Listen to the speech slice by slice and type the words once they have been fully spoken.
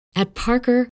At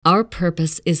Parker, our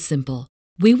purpose is simple.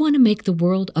 We want to make the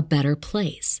world a better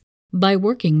place by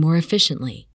working more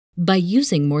efficiently, by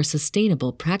using more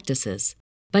sustainable practices,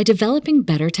 by developing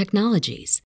better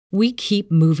technologies. We keep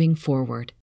moving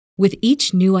forward. With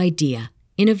each new idea,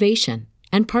 innovation,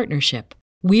 and partnership,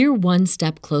 we're one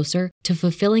step closer to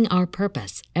fulfilling our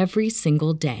purpose every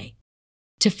single day.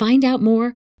 To find out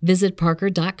more, visit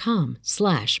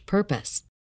parker.com/purpose.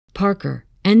 Parker,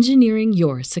 engineering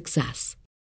your success.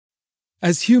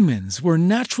 As humans, we're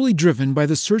naturally driven by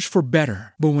the search for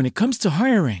better. But when it comes to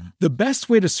hiring, the best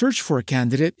way to search for a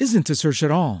candidate isn't to search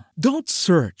at all. Don't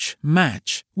search,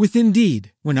 match with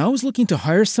Indeed. When I was looking to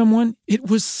hire someone, it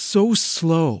was so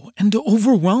slow and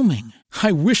overwhelming.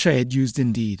 I wish I had used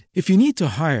Indeed. If you need to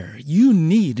hire, you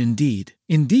need Indeed.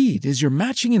 Indeed is your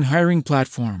matching and hiring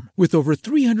platform with over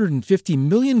 350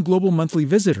 million global monthly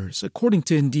visitors, according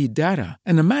to Indeed data,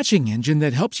 and a matching engine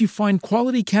that helps you find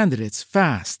quality candidates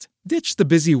fast. Ditch the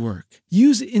busy work.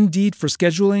 Use Indeed for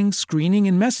scheduling, screening,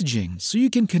 and messaging so you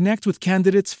can connect with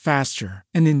candidates faster.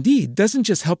 And Indeed doesn't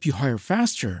just help you hire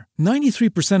faster.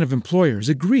 93% of employers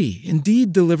agree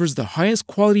Indeed delivers the highest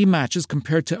quality matches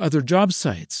compared to other job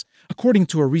sites, according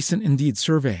to a recent Indeed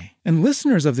survey. And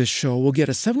listeners of this show will get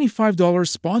a $75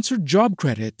 sponsored job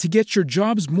credit to get your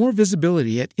jobs more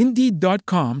visibility at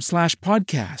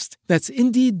Indeed.com/podcast. That's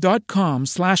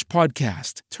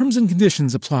Indeed.com/podcast. Terms and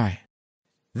conditions apply.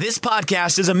 This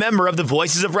podcast is a member of the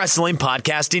Voices of Wrestling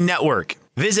Podcasting Network.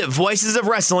 Visit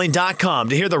voicesofwrestling.com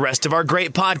to hear the rest of our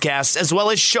great podcasts, as well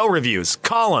as show reviews,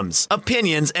 columns,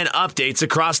 opinions, and updates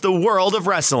across the world of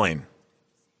wrestling.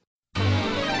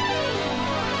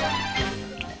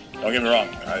 Don't get me wrong.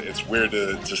 It's weird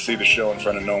to see the show in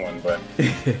front of no one, but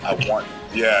I want,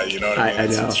 yeah, you know what I mean?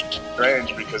 It's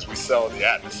strange because we sell the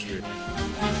atmosphere.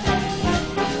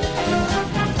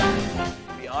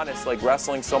 Honest, like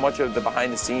wrestling, so much of the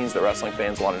behind the scenes that wrestling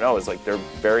fans want to know is like they're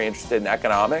very interested in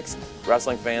economics.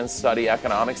 Wrestling fans study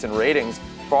economics and ratings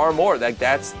far more. Like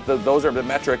those are the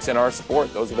metrics in our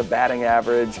sport. Those are the batting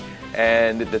average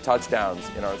and the touchdowns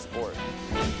in our sport.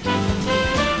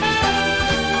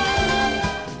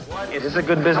 Is this a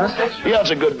good business? Yeah, it's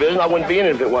a good business. I wouldn't be in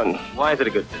it if it wasn't. Why is it a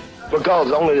good business?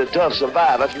 Because only the tough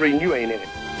survive. That's the reason you ain't in it.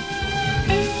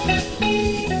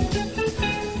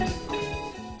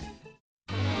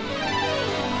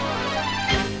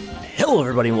 Hello,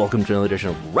 everybody, and welcome to another edition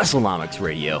of WrestleNomics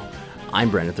Radio. I'm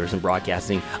Brandon Thurston,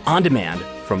 broadcasting on demand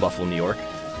from Buffalo, New York,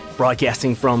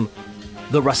 broadcasting from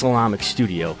the WrestleNomics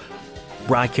studio,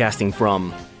 broadcasting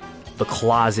from the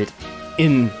closet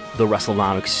in the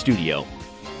WrestleNomics studio.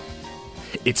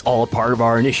 It's all a part of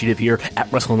our initiative here at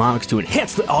WrestleNomics to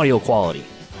enhance the audio quality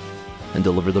and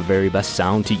deliver the very best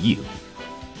sound to you.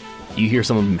 You hear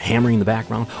someone hammering in the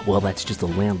background? Well, that's just the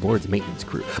landlord's maintenance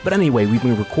crew. But anyway, we've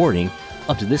been recording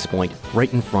up to this point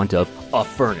right in front of a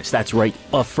furnace. That's right,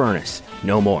 a furnace.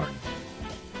 No more.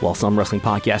 While some wrestling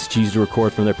podcasts choose to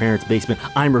record from their parents' basement,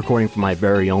 I'm recording from my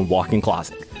very own walk-in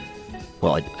closet.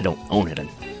 Well, I don't own it.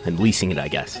 I'm leasing it, I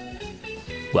guess.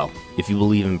 Well, if you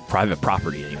believe in private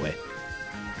property anyway.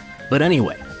 But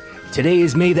anyway, today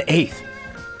is May the 8th,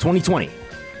 2020.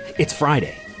 It's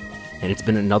Friday, and it's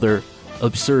been another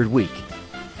absurd week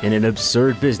in an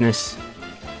absurd business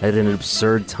at an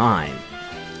absurd time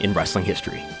in wrestling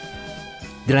history.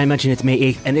 Did I mention it's May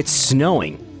 8th and it's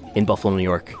snowing in Buffalo, New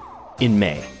York in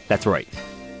May? That's right.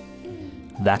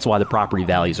 That's why the property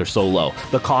values are so low.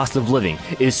 The cost of living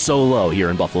is so low here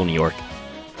in Buffalo, New York.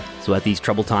 So at these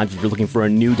troubled times, if you're looking for a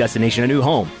new destination, a new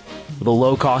home with a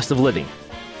low cost of living,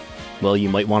 well, you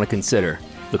might want to consider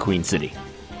the Queen City.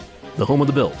 The home of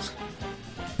the Bills.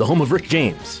 The home of Rick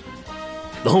James.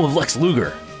 The home of Lex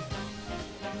Luger.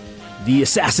 The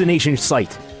assassination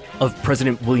site of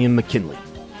President William McKinley.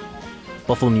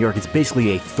 Buffalo, New York is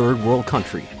basically a third world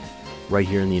country right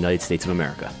here in the United States of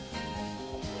America.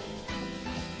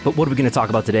 But what are we going to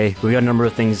talk about today? We got a number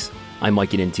of things I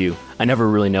might get into. I never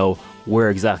really know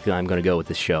where exactly I'm going to go with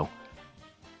this show.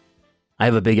 I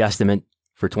have a big estimate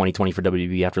for 2020 for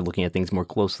WWE after looking at things more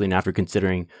closely and after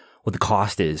considering what the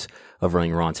cost is of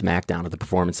running Raw and SmackDown at the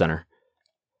Performance Center.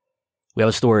 We have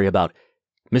a story about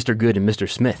Mr. Good and Mr.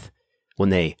 Smith when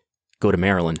they go to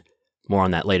Maryland. More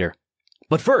on that later.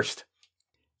 But first,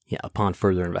 upon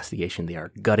further investigation, they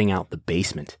are gutting out the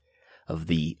basement of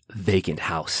the vacant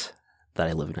house that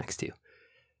I live next to.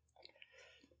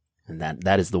 And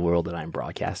that is the world that I'm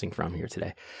broadcasting from here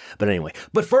today. But anyway,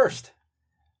 but first,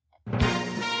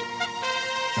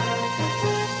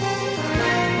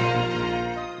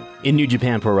 in New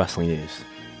Japan Pro Wrestling news,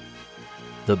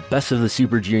 the Best of the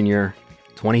Super Junior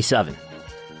 27,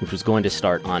 which was going to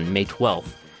start on May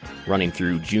 12th, running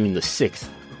through June the 6th,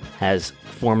 has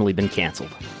formally been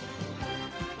canceled.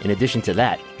 In addition to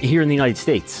that, here in the United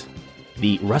States,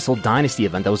 the Wrestle Dynasty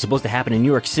event that was supposed to happen in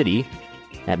New York City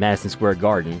at Madison Square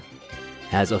Garden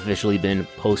has officially been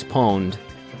postponed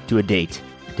to a date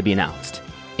to be announced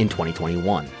in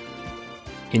 2021.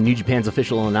 In New Japan's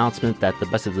official announcement that the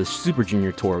Best of the Super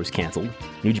Junior Tour was canceled,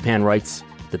 New Japan writes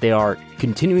that they are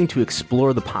continuing to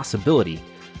explore the possibility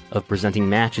of presenting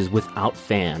matches without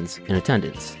fans in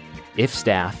attendance, if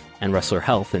staff and wrestler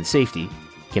health and safety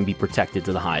can be protected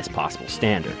to the highest possible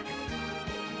standard.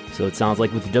 So it sounds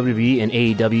like with the WWE and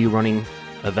AEW running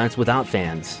events without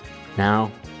fans,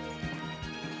 now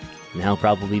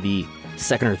probably the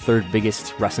second or third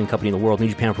biggest wrestling company in the world, New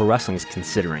Japan Pro Wrestling, is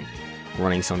considering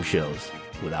running some shows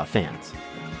without fans.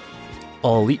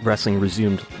 All Elite Wrestling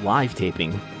resumed live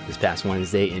taping this past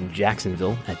Wednesday in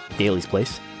Jacksonville at Daly's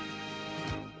Place.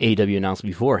 AEW announced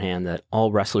beforehand that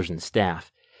all wrestlers and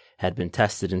staff had been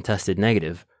tested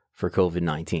negative for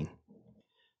COVID-19.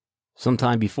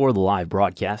 Sometime before the live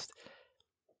broadcast,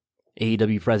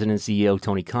 AEW President and CEO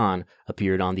Tony Khan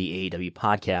appeared on the AEW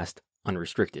podcast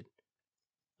Unrestricted,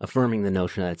 affirming the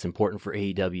notion that it's important for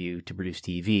AEW to produce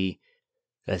TV,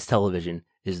 as television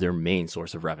is their main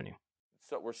source of revenue.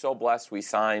 So we're so blessed we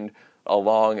signed a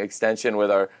long extension with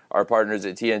our partners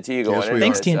at TNT.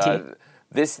 Thanks,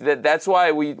 TNT. That's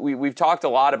why we've talked a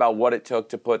lot about what it took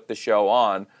to put the show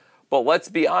on. But let's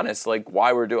be honest, like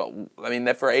why we're doing. I mean,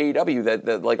 that for AEW,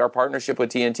 that like our partnership with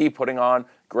TNT, putting on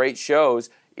great shows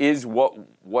is what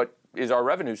is our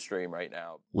revenue stream right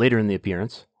now. Later in the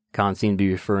appearance, Khan seemed to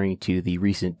be referring to the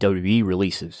recent WWE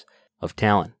releases of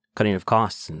talent, cutting of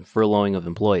costs, and furloughing of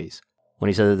employees, when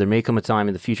he said that there may come a time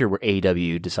in the future where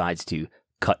AEW decides to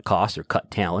cut costs or cut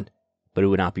talent, but it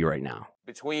would not be right now.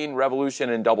 Between Revolution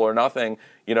and Double or Nothing,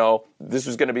 this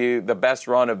was going to be the best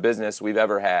run of business we've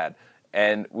ever had.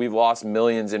 And we've lost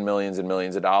millions and millions and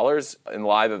millions of dollars in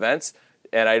live events.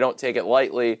 And I don't take it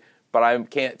lightly, but I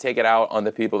can't take it out on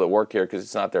the people that work here because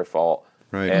it's not their fault.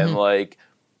 Right. And,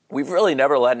 we've really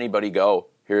never let anybody go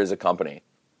here as a company.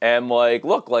 And,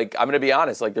 look, I'm going to be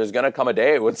honest. There's going to come a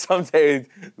day when someday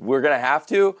we're going to have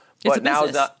to. But it's now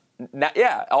is not.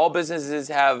 Yeah, all businesses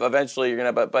have eventually. You're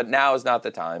going to, but now is not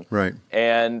the time. Right.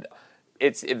 And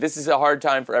this is a hard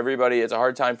time for everybody. It's a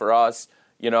hard time for us.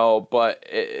 But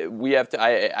we have to.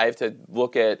 I have to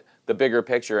look at the bigger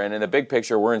picture, and in the big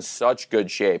picture, we're in such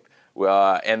good shape,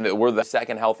 and we're the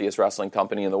second healthiest wrestling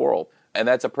company in the world, and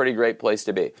that's a pretty great place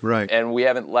to be. Right. And we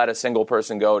haven't let a single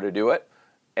person go to do it,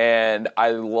 and I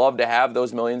love to have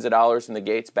those millions of dollars from the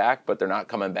gates back, but they're not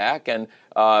coming back, and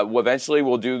eventually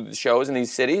we'll do shows in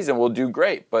these cities, and we'll do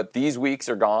great. But these weeks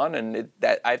are gone, and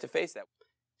I have to face that.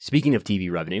 Speaking of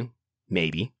TV revenue,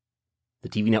 maybe. The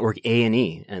TV network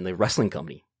A&E and the wrestling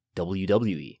company,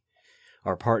 WWE,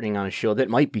 are partnering on a show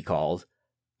that might be called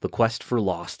The Quest for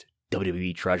Lost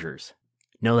WWE Treasures.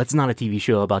 No, that's not a TV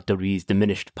show about WWE's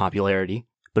diminished popularity,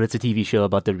 but it's a TV show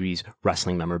about WWE's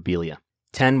wrestling memorabilia.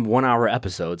 10 one-hour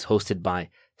episodes hosted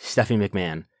by Stephanie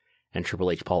McMahon and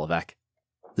Triple H Paul Levesque.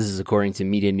 This is according to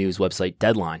media news website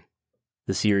Deadline.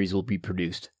 The series will be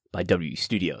produced by WWE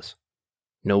Studios.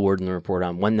 No word in the report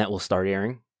on when that will start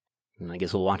airing. And I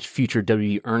guess we'll watch future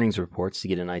WWE earnings reports to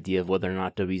get an idea of whether or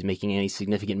not WWE's making any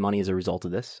significant money as a result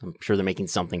of this. I'm sure they're making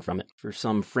something from it. For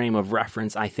some frame of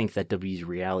reference, I think that WWE's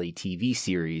reality TV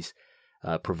series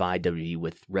provide WWE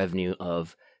with revenue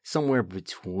of somewhere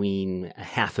between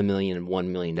 $500,000 and $1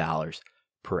 million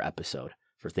per episode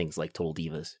for things like Total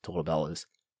Divas, Total Bellas,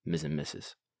 Ms. and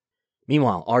Mrs.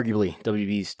 Meanwhile, arguably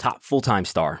WWE's top full-time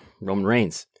star, Roman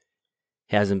Reigns,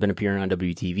 hasn't been appearing on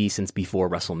WTV since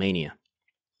before WrestleMania.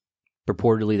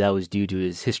 Purportedly, that was due to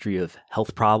his history of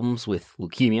health problems with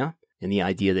leukemia and the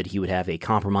idea that he would have a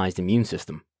compromised immune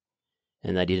system,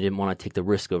 and that he didn't want to take the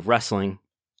risk of wrestling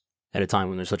at a time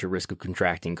when there's such a risk of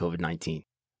contracting COVID-19.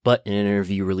 But in an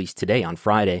interview released today on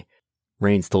Friday,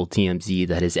 Reigns told TMZ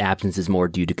that his absence is more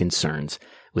due to concerns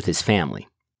with his family.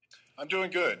 I'm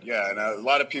doing good, yeah. And a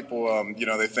lot of people,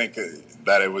 they think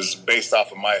that it was based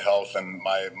off of my health and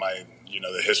my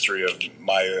the history of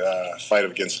my fight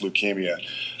against leukemia.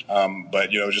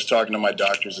 But just talking to my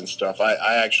doctors and stuff,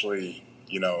 I actually,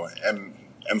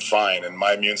 am fine, and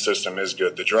my immune system is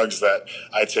good. The drugs that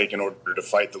I take in order to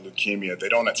fight the leukemia, they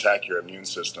don't attack your immune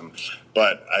system.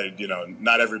 But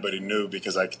not everybody knew,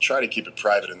 because I try to keep it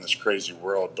private in this crazy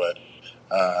world. But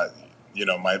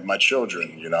my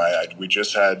children, we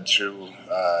just had 2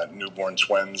 newborn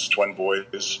twin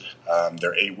boys.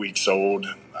 They're 8 weeks old.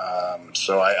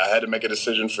 So I had to make a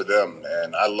decision for them,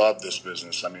 and I love this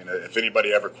business. I mean, if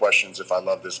anybody ever questions if I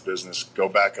love this business, go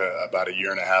back about a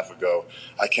year and a half ago.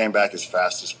 I came back as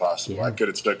fast as possible. Yeah. I could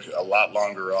have took a lot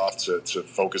longer off to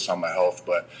focus on my health,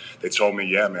 but they told me,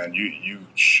 yeah, man, you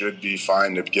should be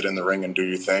fine to get in the ring and do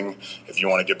your thing if you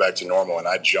want to get back to normal. And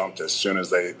I jumped as soon as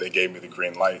they gave me the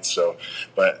green light. So,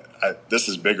 but this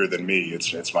is bigger than me.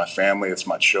 It's my family. It's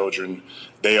my children.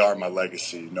 They are my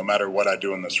legacy. No matter what I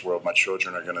do in this world, my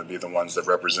children are going to be the ones that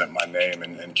represent my name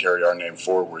and carry our name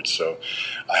forward. So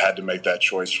I had to make that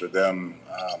choice for them,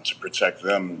 to protect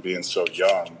them being so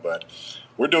young. But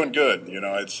we're doing good. You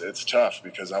know, it's tough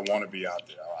because I want to be out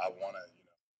there. I want to.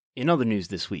 In other news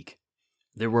this week,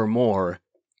 there were more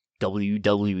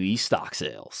WWE stock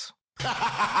sales.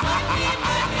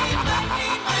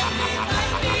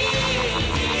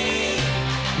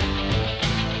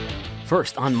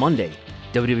 First, on Monday,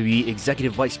 WWE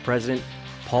Executive Vice President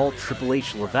Paul Triple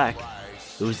H Levesque,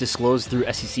 it was disclosed through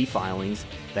SEC filings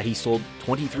that he sold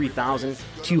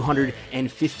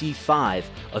 23,255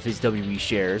 of his WWE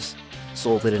shares,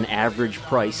 sold at an average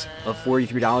price of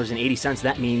 $43.80.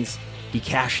 That means he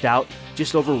cashed out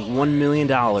just over $1 million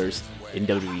in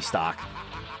WWE stock.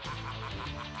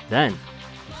 Then,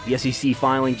 the SEC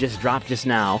filing just dropped just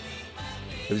now.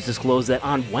 It was disclosed that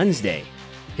on Wednesday,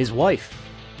 his wife,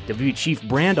 WWE Chief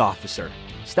Brand Officer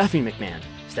Stephanie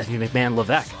McMahon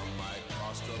Levesque,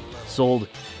 sold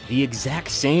the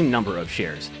exact same number of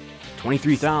shares,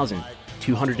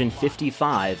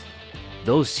 23,255.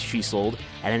 Those she sold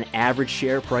at an average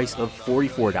share price of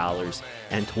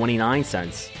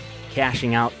 $44.29,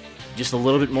 cashing out just a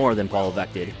little bit more than Paul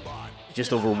Levesque did,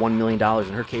 just over $1 million.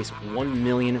 In her case,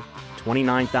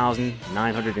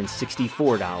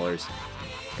 $1,029,964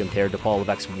 compared to Paul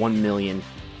Levesque's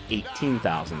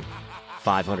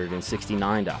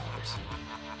 $1,018,569.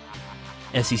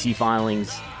 SEC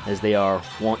filings, as they are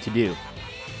wont to do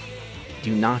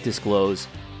not disclose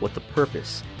what the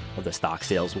purpose of the stock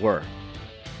sales were.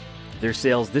 Their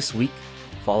sales this week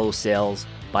follow sales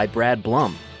by Brad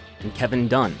Blum and Kevin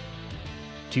Dunn,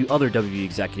 two other WWE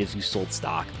executives who sold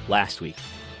stock last week.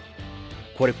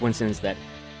 Quite a coincidence that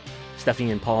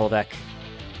Stephanie and Paul Levesque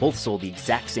both sold the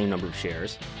exact same number of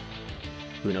shares.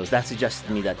 Who knows? That suggests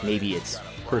to me that maybe it's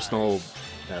personal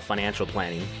financial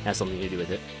planning has something to do with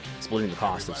it. Splitting the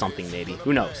cost of something, maybe.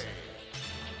 Who knows?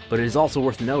 But it is also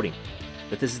worth noting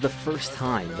that this is the first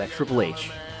time that Triple H,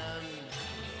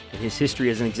 in his history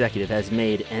as an executive, has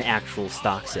made an actual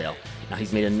stock sale. Now,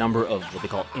 he's made a number of what they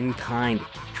call in-kind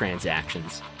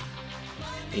transactions,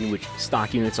 in which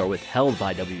stock units are withheld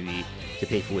by WWE to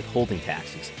pay for withholding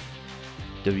taxes.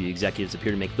 WWE executives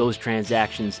appear to make those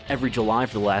transactions every July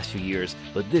for the last few years,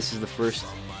 but this is the first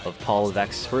of Paul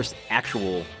Levesque's first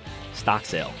actual stock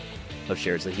sale of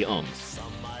shares that he owns.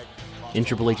 In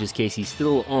Triple H's case, he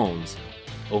still owns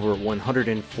over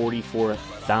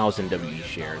 144,000 WWE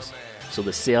shares, so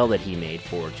the sale that he made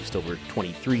for just over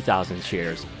 23,000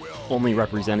 shares only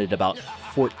represented about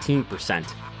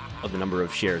 14% of the number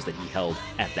of shares that he held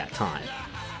at that time.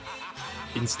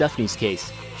 In Stephanie's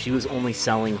case, she was only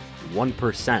selling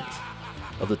 1%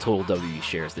 of the total WWE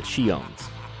shares that she owns.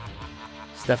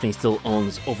 Stephanie still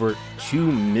owns over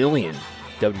 2 million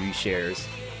WWE shares.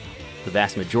 The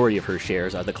vast majority of her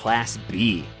shares are the Class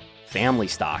B family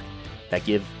stock that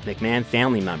give McMahon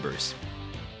family members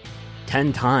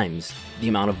 10 times the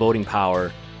amount of voting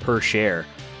power per share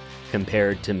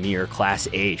compared to mere Class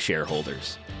A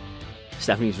shareholders.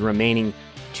 Stephanie's remaining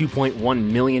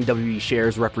 2.1 million WWE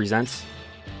shares represents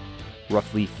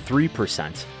roughly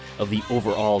 3% of the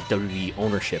overall WWE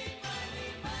ownership,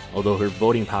 although her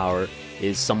voting power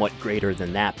is somewhat greater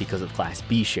than that because of Class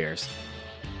B shares.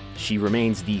 She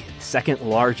remains the second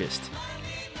largest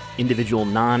individual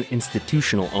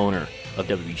non-institutional owner of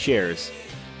WWE shares.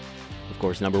 Of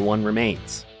course, number one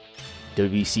remains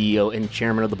WWE CEO and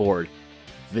chairman of the board,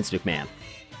 Vince McMahon,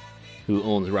 who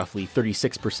owns roughly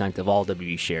 36% of all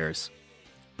WWE shares,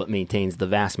 but maintains the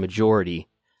vast majority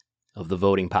of the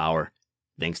voting power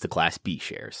thanks to Class B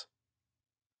shares.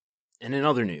 And in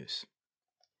other news,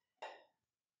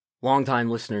 longtime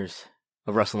listeners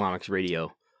of WrestleNomics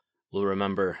Radio will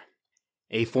remember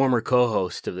a former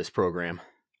co-host of this program,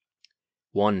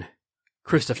 one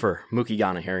Christopher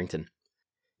Mukigana Harrington.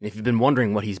 And if you've been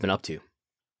wondering what he's been up to,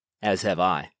 as have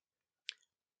I,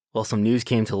 well, some news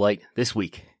came to light this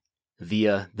week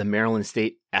via the Maryland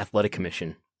State Athletic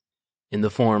Commission in the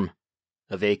form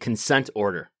of a consent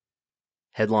order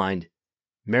headlined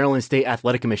Maryland State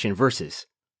Athletic Commission versus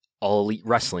All Elite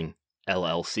Wrestling,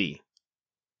 LLC.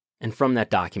 And from that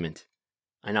document,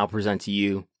 I now present to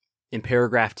you In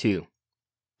paragraph 2,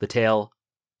 the tale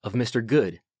of Mr.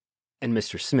 Good and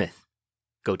Mr. Smith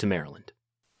go to Maryland.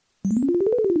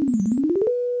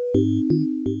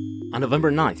 On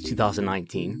November 9th,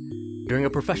 2019, during a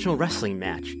professional wrestling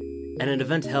match at an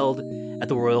event held at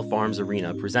the Royal Farms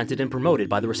Arena presented and promoted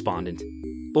by the respondent,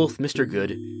 both Mr.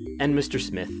 Good and Mr.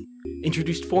 Smith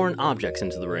introduced foreign objects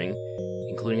into the ring,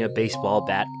 including a baseball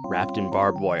bat wrapped in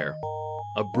barbed wire,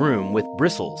 a broom with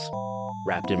bristles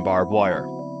wrapped in barbed wire,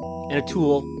 and a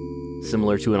tool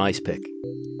similar to an ice pick.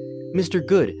 Mr.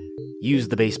 Good used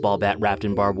the baseball bat wrapped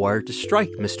in barbed wire to strike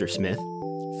Mr. Smith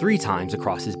 3 times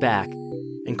across his back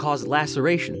and caused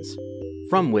lacerations,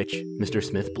 from which Mr.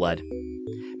 Smith bled.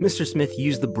 Mr. Smith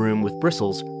used the broom with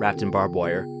bristles wrapped in barbed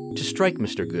wire to strike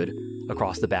Mr. Good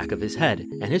across the back of his head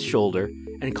and his shoulder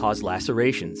and caused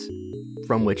lacerations,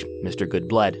 from which Mr. Good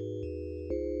bled.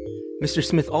 Mr.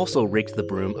 Smith also raked the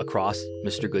broom across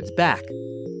Mr. Good's back,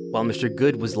 while Mr.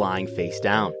 Good was lying face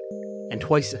down, and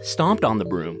twice stomped on the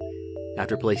broom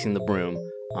after placing the broom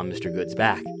on Mr. Good's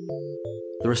back.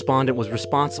 The respondent was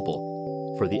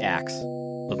responsible for the acts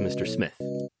of Mr. Smith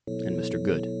and Mr.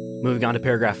 Good. Moving on to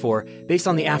paragraph 4, based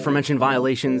on the aforementioned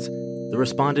violations, the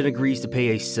respondent agrees to pay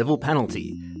a civil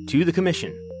penalty to the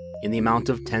commission in the amount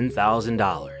of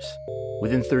 $10,000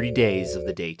 within 30 days of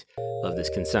the date of this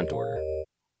consent order.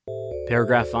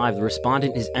 Paragraph 5, the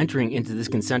respondent is entering into this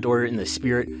consent order in the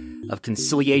spirit of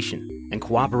conciliation and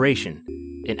cooperation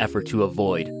in effort to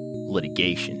avoid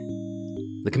litigation.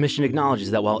 The Commission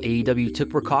acknowledges that while AEW took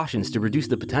precautions to reduce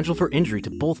the potential for injury to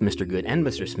both Mr. Good and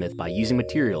Mr. Smith by using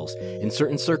materials in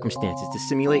certain circumstances to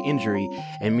simulate injury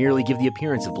and merely give the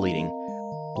appearance of bleeding,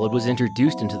 blood was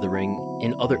introduced into the ring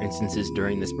in other instances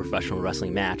during this professional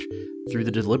wrestling match through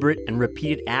the deliberate and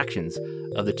repeated actions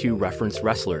of the 2 referenced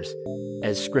wrestlers,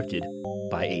 as scripted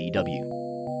by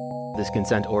AEW. This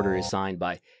consent order is signed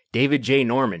by David J.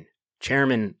 Norman,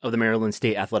 Chairman of the Maryland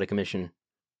State Athletic Commission,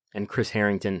 and Chris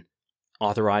Harrington,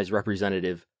 Authorized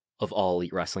Representative of All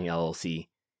Elite Wrestling LLC,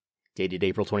 dated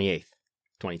April 28th,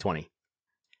 2020.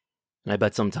 And I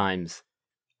bet sometimes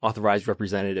Authorized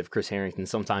Representative Chris Harrington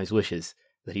sometimes wishes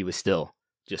that he was still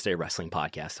just a wrestling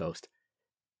podcast host.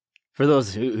 For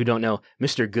those who don't know,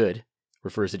 Mr. Good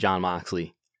refers to Jon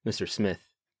Moxley. Mr. Smith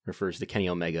refers to Kenny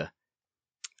Omega.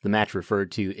 The match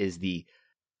referred to is the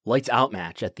Lights Out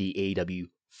match at the AEW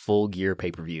Full Gear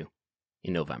pay-per-view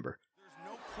in November. There's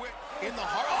no quit in the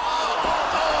heart.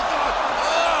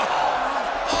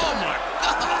 Oh my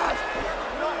God!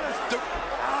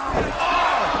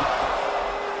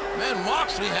 Man,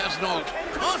 Moxley has no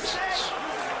conscience.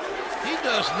 He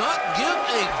does not give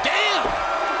a damn.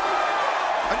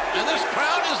 And this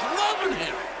crowd is loving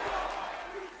him.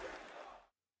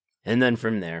 And then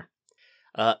from there,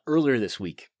 earlier this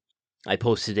week, I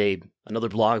posted another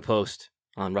blog post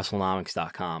on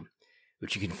WrestleNomics.com,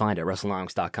 which you can find at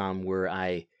WrestleNomics.com, where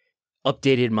I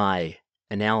updated my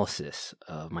analysis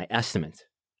of my estimate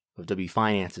of W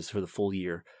finances for the full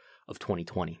year of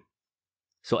 2020.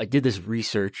 So I did this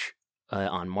research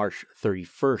on March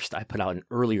 31st. I put out an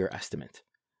earlier estimate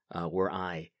where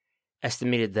I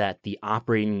estimated that the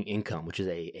operating income, which is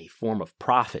a form of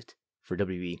profit for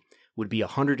WWE, would be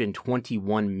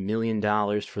 $121 million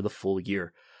for the full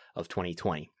year of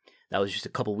 2020. That was just a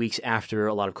couple weeks after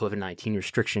a lot of COVID-19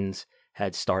 restrictions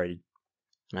had started.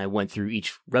 And I went through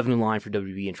each revenue line for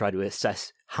WWE and tried to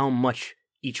assess how much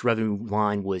each revenue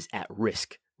line was at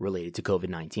risk related to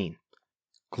COVID-19.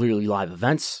 Clearly, live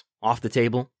events, off the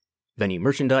table. Venue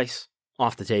merchandise,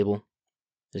 off the table.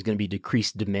 There's going to be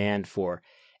decreased demand for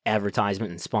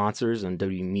advertisement and sponsors on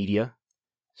WWE media.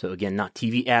 So again, not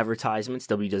TV advertisements.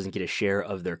 WWE doesn't get a share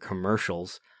of their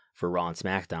commercials for Raw and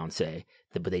SmackDown, say,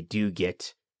 but they do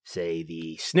get, say,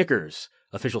 the Snickers,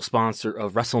 official sponsor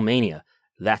of WrestleMania.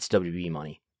 That's WWE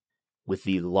money. With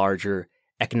the larger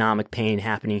economic pain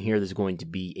happening here, there's going to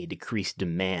be a decreased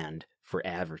demand for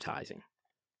advertising.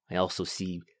 I also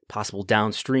see possible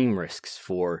downstream risks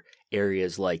for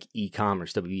areas like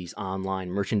e-commerce, WWE's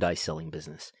online merchandise selling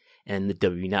business, and the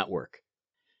WWE Network,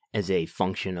 as a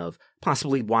function of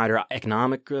possibly wider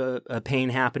economic pain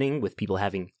happening with people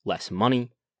having less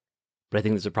money. But I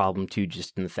think there's a problem too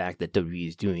just in the fact that WWE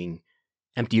is doing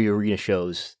empty arena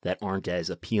shows that aren't as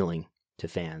appealing to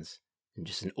fans, and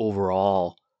just an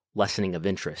overall lessening of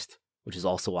interest, which is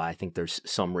also why I think there's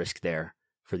some risk there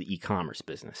for the e-commerce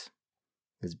business.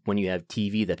 Because when you have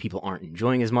TV that people aren't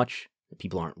enjoying as much, that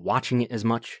people aren't watching it as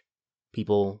much,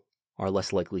 people are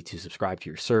less likely to subscribe to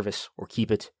your service or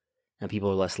keep it, and people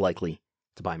are less likely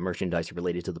to buy merchandise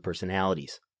related to the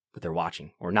personalities that they're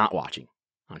watching or not watching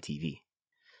on TV.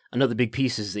 Another big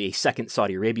piece is a second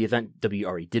Saudi Arabia event. WWE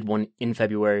already did one in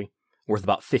February. worth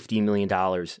about $50 million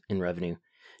in revenue.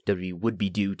 WWE would be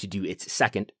due to do its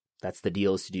second. That's the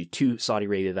deal, is to do 2 Saudi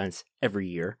Arabia events every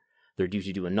year. They're due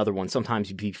to do another one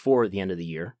sometimes before the end of the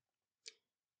year.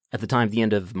 At the time of the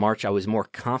end of March, I was more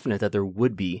confident that there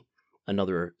would be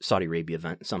another Saudi Arabia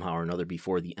event somehow or another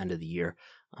before the end of the year.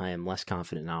 I am less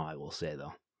confident now, I will say,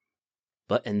 though.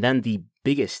 And then the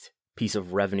biggest piece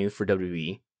of revenue for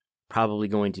WWE, probably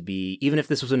going to be, even if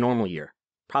this was a normal year,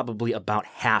 probably about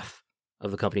half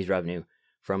of the company's revenue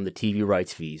from the TV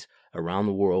rights fees around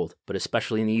the world, but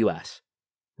especially in the US,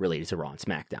 related to Raw and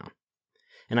SmackDown.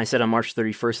 And I said on March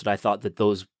 31st that I thought that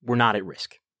those were not at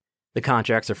risk. The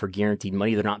contracts are for guaranteed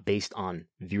money. They're not based on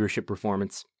viewership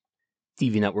performance.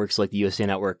 TV networks like the USA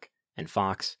Network and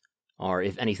Fox are,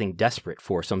 if anything, desperate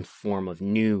for some form of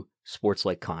new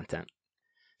sports-like content.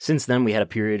 Since then, we had a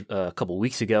period a couple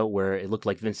weeks ago where it looked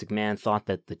like Vince McMahon thought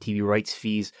that the TV rights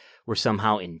fees were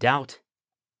somehow in doubt.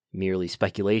 Merely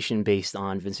speculation based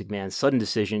on Vince McMahon's sudden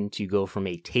decision to go from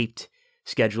a taped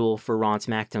schedule for Raw and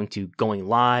SmackDown to going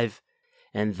live,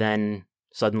 and then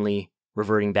suddenly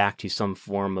reverting back to some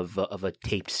form of a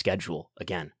taped schedule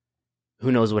again.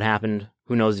 Who knows what happened?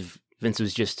 Who knows if Vince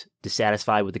was just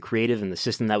dissatisfied with the creative and the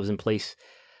system that was in place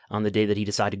on the day that he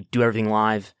decided to do everything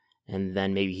live, and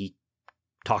then maybe he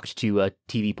talked to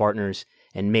TV partners,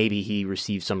 and maybe he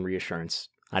received some reassurance.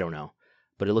 I don't know.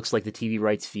 But it looks like the TV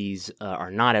rights fees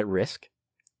are not at risk,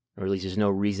 or at least there's no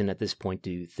reason at this point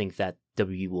to think that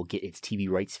WWE will get its TV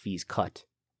rights fees cut.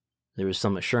 There was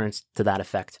some assurance to that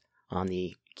effect on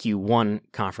the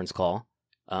Q1 conference call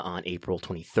on April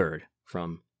 23rd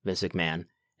from Vince McMahon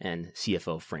and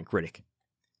CFO Frank Riddick.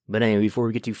 But anyway, before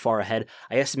we get too far ahead,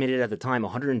 I estimated at the time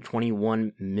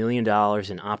 $121 million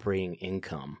in operating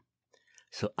income.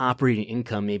 So operating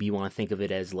income, maybe you want to think of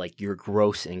it as like your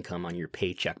gross income on your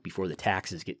paycheck before the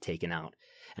taxes get taken out.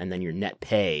 And then your net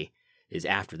pay is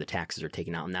after the taxes are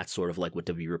taken out. And that's sort of like what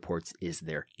WWE reports is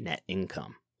their net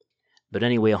income. But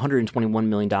anyway, $121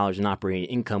 million in operating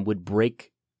income would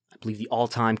break, I believe, the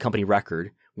all-time company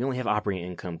record. We only have operating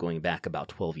income going back about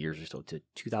 12 years or so to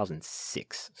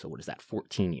 2006. So what is that,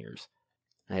 14 years?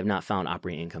 I have not found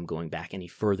operating income going back any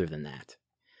further than that.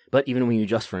 But even when you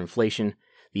adjust for inflation,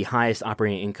 the highest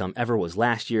operating income ever was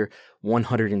last year,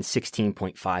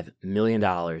 $116.5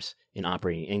 million in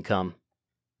operating income.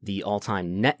 The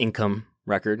all-time net income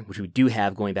record, which we do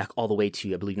have going back all the way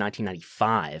to, I believe,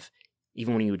 1995,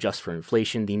 even when you adjust for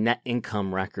inflation, the net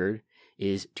income record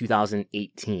is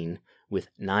 2018 with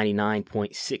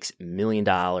 $99.6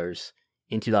 million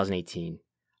in 2018,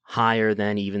 higher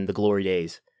than even the glory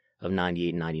days of 98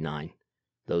 and 99.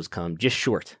 Those come just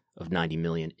short of $90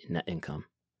 million in net income.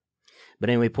 But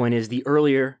anyway, point is, the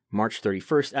earlier March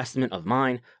 31st estimate of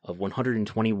mine of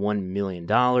 $121 million,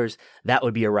 that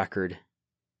would be a record.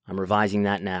 I'm revising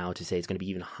that now to say it's going to be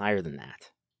even higher than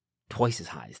that, twice as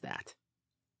high as that,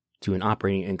 to an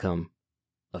operating income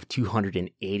of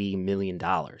 $280 million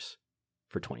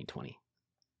for 2020.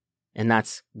 And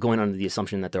that's going under the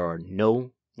assumption that there are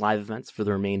no live events for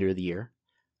the remainder of the year.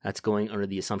 That's going under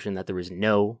the assumption that there is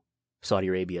no Saudi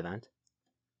Arabia event.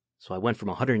 So I went from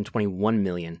 121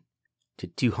 million to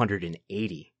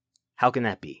 280. How can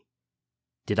that be?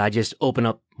 Did I just open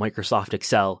up Microsoft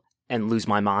Excel and lose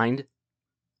my mind?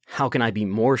 How can I be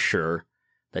more sure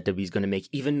that WWE is going to make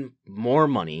even more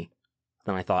money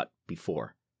than I thought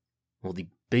before? Well, the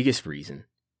biggest reason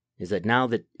is that now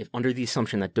that, if under the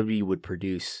assumption that WWE would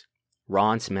produce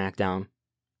Raw and SmackDown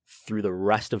through the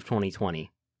rest of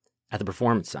 2020 at the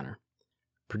Performance Center,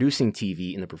 producing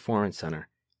TV in the Performance Center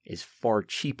is far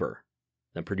cheaper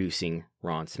than producing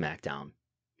Raw and SmackDown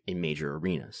in major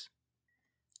arenas.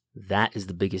 That is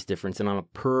the biggest difference. And on a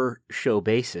per-show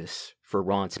basis for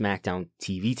Raw and SmackDown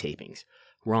TV tapings,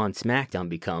 Raw and SmackDown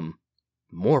become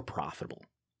more profitable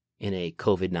in a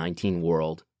COVID-19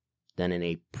 world than in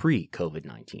a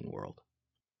pre-COVID-19 world.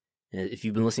 And if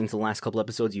you've been listening to the last couple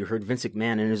episodes, you heard Vince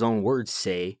McMahon in his own words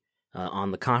say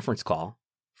on the conference call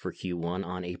for Q1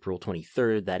 on April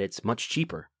 23rd that it's much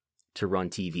cheaper to run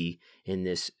TV in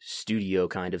this studio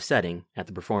kind of setting at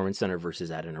the Performance Center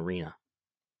versus at an arena.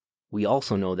 We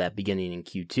also know that beginning in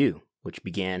Q2, which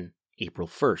began April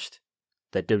 1st,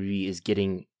 that WWE is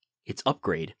getting its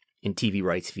upgrade in TV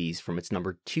rights fees from its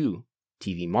number 2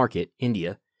 TV market,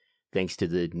 India, thanks to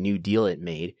the new deal it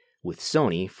made with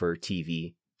Sony for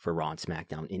TV for Raw and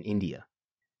SmackDown in India.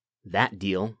 That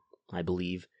deal, I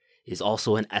believe, is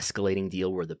also an escalating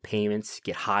deal where the payments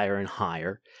get higher and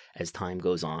higher as time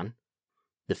goes on.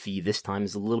 The fee this time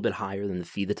is a little bit higher than the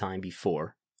fee the time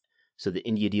before. So the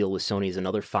India deal with Sony is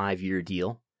another 5-year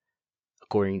deal.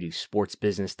 According to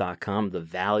sportsbusiness.com, the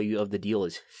value of the deal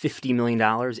is $50 million,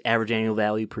 average annual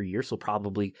value per year, so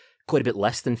probably quite a bit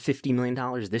less than $50 million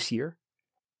this year.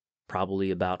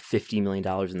 Probably about $50 million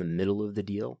in the middle of the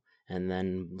deal, and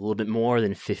then a little bit more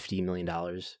than $50 million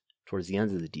towards the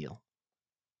end of the deal.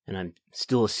 And I'm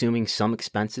still assuming some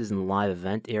expenses in the live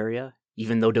event area,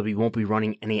 even though WWE won't be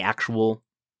running any actual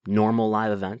normal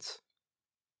live events.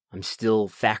 I'm still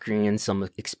factoring in some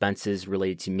expenses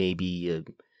related to maybe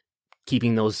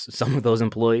keeping some of those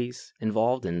employees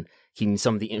involved and keeping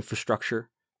some of the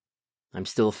infrastructure. I'm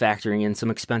still factoring in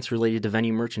some expense related to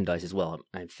venue merchandise as well.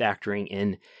 I'm factoring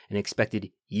in an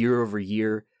expected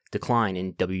year-over-year decline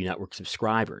in W Network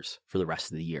subscribers for the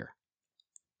rest of the year.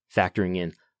 Factoring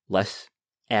in less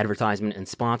advertisement and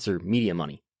sponsor media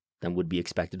money than would be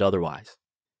expected otherwise.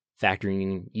 Factoring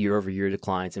in year-over-year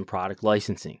declines in product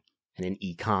licensing and in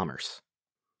e-commerce.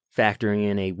 Factoring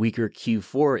in a weaker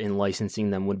Q4 in licensing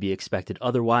than would be expected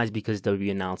otherwise because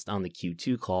WWE announced on the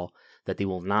Q2 call that they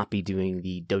will not be doing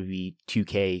the WWE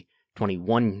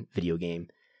 2K21 video game,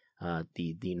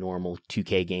 the normal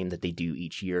 2K game that they do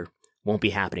each year. Won't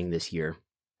be happening this year.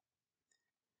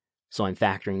 So I'm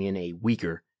factoring in a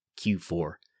weaker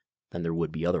Q4 than there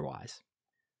would be otherwise.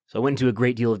 So I went into a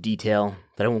great deal of detail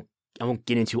that I won't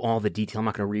get into all the detail. I'm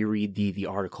not going to reread the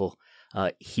article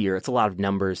here. It's a lot of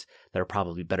numbers that are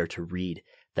probably better to read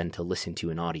than to listen to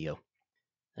in audio.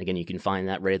 Again, you can find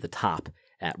that right at the top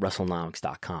at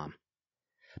WrestleNomics.com.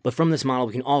 But from this model,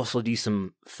 we can also do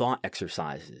some thought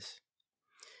exercises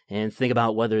and think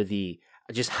about whether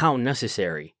just how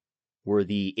necessary were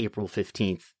the April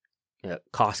 15th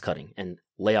cost cutting and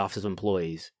layoffs of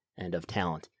employees and of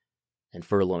talent and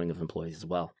furloughing of employees as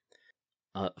well.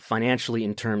 Financially,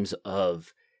 in terms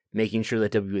of making sure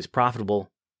that WWE is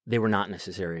profitable, they were not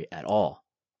necessary at all.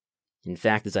 In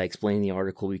fact, as I explained in the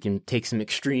article, we can take some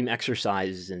extreme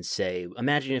exercises and say,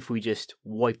 imagine if we just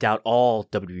wiped out all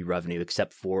WWE revenue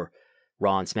except for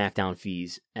Raw and SmackDown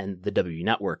fees and the WWE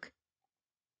Network.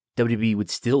 WWE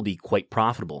would still be quite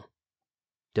profitable.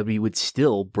 WWE would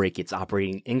still break its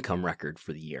operating income record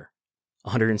for the year.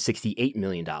 $168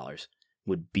 million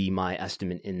would be my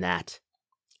estimate in that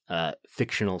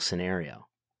fictional scenario.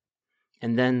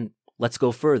 And then let's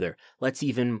go further. Let's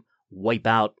even wipe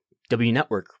out WWE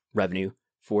Network revenue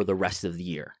for the rest of the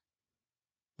year.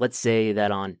 Let's say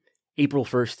that on April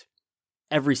 1st,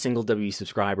 every single WWE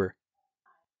subscriber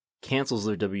cancels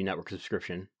their WWE Network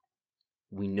subscription.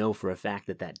 We know for a fact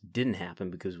that that didn't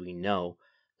happen because we know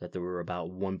that there were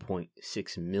about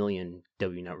 1.6 million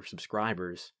WWE Network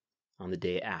subscribers on the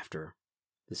day after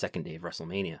the second day of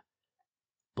WrestleMania.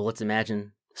 But let's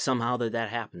imagine somehow that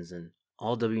happens and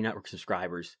all WWE Network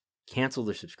subscribers cancel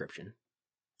their subscription.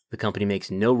 The company makes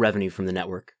no revenue from the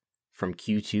network from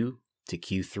Q2 to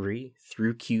Q3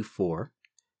 through Q4,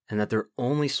 and that their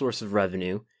only source of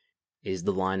revenue is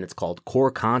the line that's called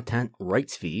core content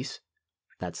rights fees.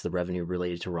 That's the revenue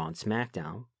related to Raw and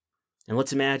SmackDown. And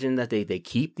let's imagine that they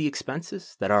keep the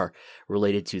expenses that are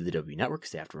related to the WWE Network,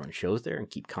 because they have to run shows there and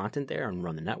keep content there and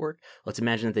run the network. Let's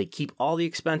imagine that they keep all the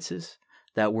expenses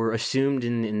that were assumed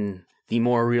in the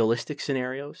more realistic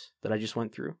scenarios that I just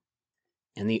went through.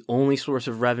 And the only source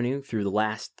of revenue through the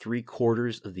last 3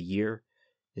 quarters of the year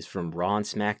is from Raw and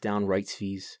SmackDown rights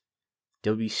fees.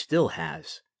 WWE still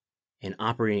has an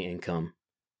operating income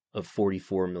of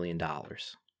 $44 million.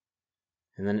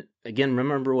 And then, again,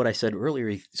 remember what I said earlier.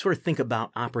 You sort of think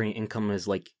about operating income as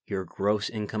like your gross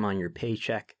income on your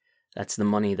paycheck. That's the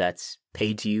money that's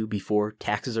paid to you before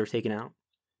taxes are taken out,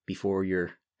 before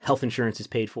your health insurance is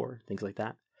paid for, things like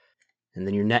that. And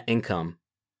then your net income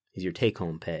is your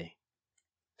take-home pay.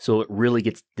 So it really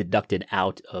gets deducted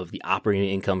out of the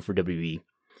operating income for WWE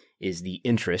is the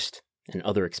interest and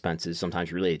other expenses,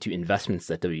 sometimes related to investments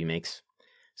that WWE makes.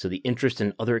 So the interest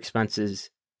and other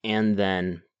expenses, and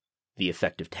then the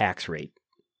effective tax rate.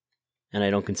 And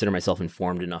I don't consider myself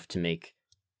informed enough to make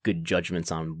good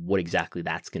judgments on what exactly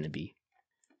that's going to be.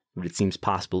 But it seems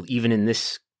possible, even in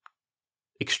this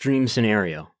extreme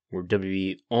scenario, where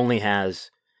WWE only has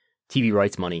TV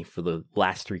rights money for the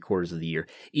last 3 quarters of the year,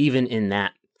 even in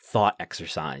that thought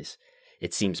exercise,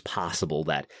 it seems possible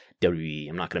that WWE,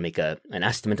 I'm not going to make an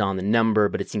estimate on the number,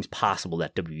 but it seems possible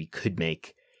that WWE could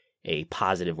make a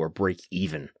positive or break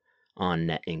even on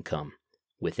net income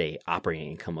with a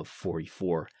operating income of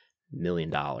 $44 million.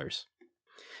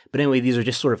 But anyway, these are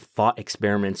just sort of thought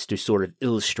experiments to sort of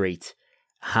illustrate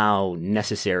how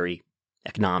necessary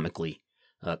economically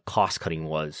cost cutting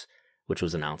was, which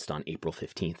was announced on April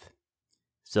 15th.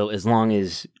 So as long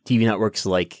as TV networks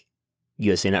like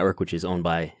USA Network, which is owned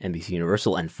by NBC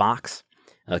Universal, and Fox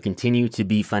continue to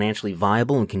be financially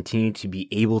viable and continue to be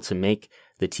able to make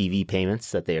the TV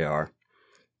payments that they are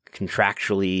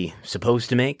contractually supposed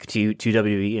to make to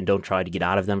WWE and don't try to get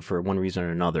out of them for one reason or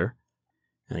another.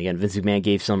 And again, Vince McMahon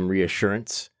gave some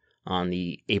reassurance on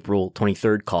the April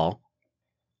 23rd call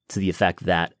to the effect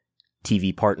that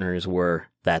TV partners were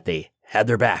that they had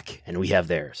their back and we have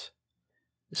theirs.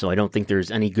 So I don't think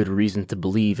there's any good reason to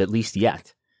believe, at least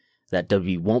yet, that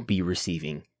WWE won't be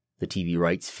receiving the TV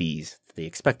rights fees that they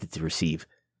expected to receive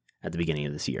at the beginning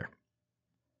of this year.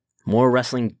 More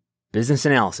wrestling business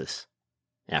analysis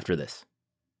after this.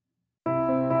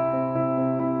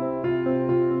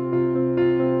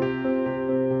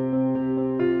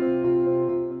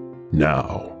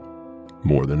 Now,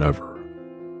 more than ever,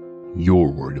 you're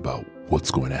worried about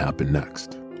what's going to happen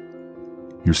next.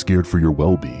 You're scared for your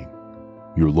well-being,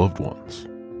 your loved ones,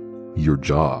 your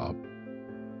job.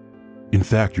 In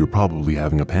fact, you're probably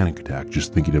having a panic attack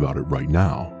just thinking about it right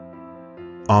now.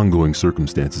 Ongoing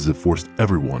circumstances have forced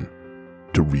everyone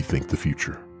to rethink the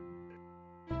future.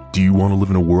 Do you want to live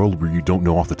in a world where you don't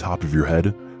know off the top of your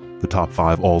head the top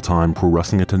 5 all-time pro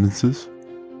wrestling attendances?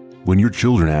 When your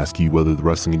children ask you whether the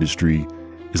wrestling industry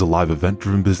is a live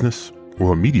event-driven business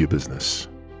or a media business,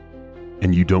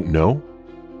 and you don't know,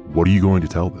 what are you going to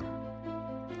tell them?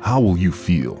 How will you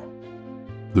feel?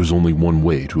 There's only one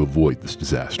way to avoid this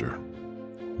disaster.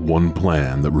 One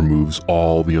plan that removes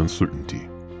all the uncertainty.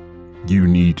 You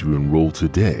need to enroll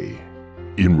today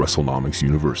in WrestleNomics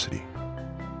University.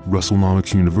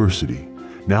 WrestleNomics University,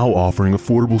 now offering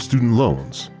affordable student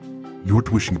loans. Your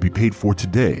tuition can be paid for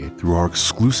today through our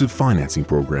exclusive financing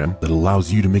program that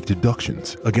allows you to make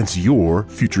deductions against your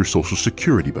future Social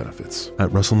Security benefits. At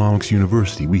WrestleNomics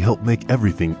University, we help make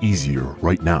everything easier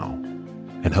right now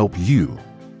and help you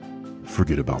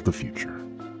forget about the future.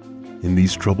 In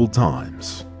these troubled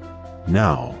times,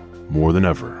 now more than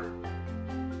ever,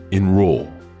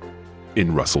 enroll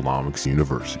in WrestleNomics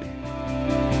University.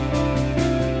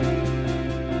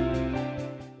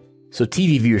 So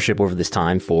TV viewership over this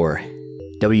time for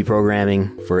W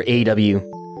programming, for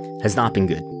AEW, has not been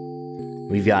good.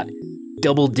 We've got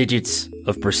double digits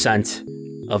of percent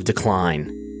of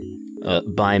decline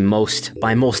by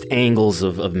most angles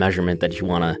of measurement that you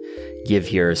want to give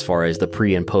here as far as the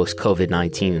pre and post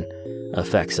COVID-19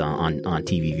 effects on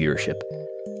TV viewership.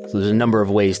 So there's a number of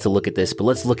ways to look at this, but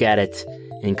let's look at it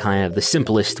in kind of the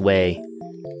simplest way.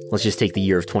 Let's just take the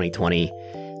year of 2020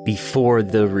 before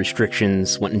the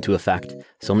restrictions went into effect.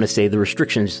 So I'm going to say the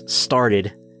restrictions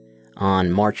started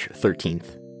on March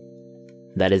 13th.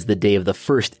 That is the day of the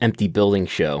first empty building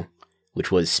show,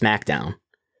 which was SmackDown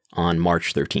on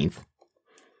March 13th.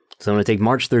 So I'm going to take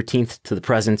March 13th to the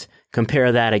present,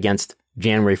 compare that against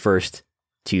January 1st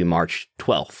to March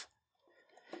 12th.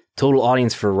 Total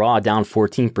audience for Raw down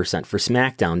 14%, for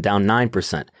SmackDown down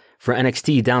 9%, for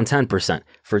NXT down 10%,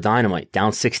 for Dynamite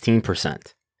down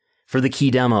 16%. For the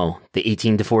key demo, the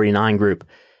 18 to 49 group,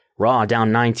 Raw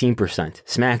down 19%,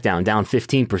 SmackDown down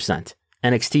 15%,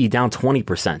 NXT down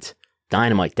 20%,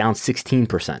 Dynamite down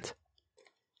 16%.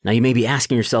 Now you may be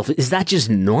asking yourself, is that just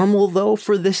normal though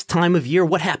for this time of year?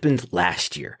 What happened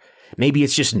last year? Maybe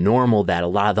it's just normal that a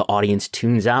lot of the audience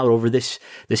tunes out over this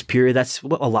period. That's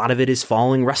what a lot of it is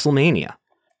following WrestleMania.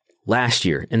 Last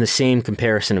year, in the same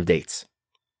comparison of dates,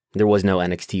 there was no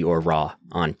NXT or Raw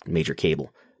on major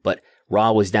cable, but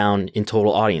Raw was down in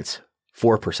total audience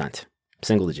 4%,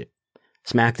 single digit.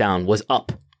 SmackDown was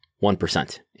up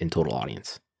 1% in total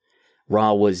audience.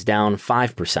 Raw was down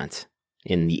 5%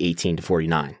 in the 18 to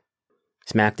 49.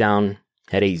 SmackDown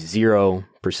had a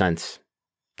 0%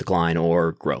 decline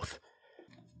or growth.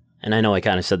 And I know I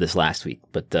kind of said this last week,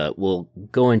 but we'll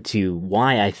go into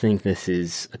why I think this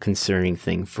is a concerning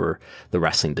thing for the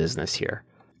wrestling business here.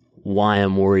 Why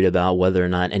I'm worried about whether or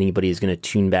not anybody is going to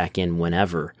tune back in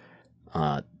whenever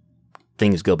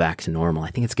things go back to normal. I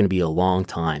think it's going to be a long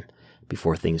time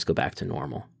before things go back to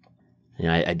normal. And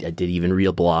I did even read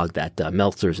a blog that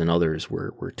Meltzers and others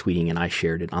were tweeting, and I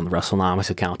shared it on the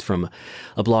WrestleNomics account from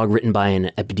a blog written by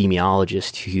an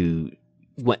epidemiologist who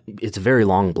it's a very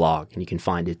long blog, and you can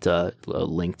find it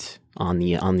linked on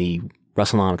the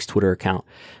WrestleNomics Twitter account,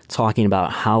 talking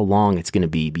about how long it's going to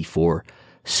be before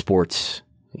sports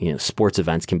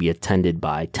events can be attended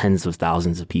by tens of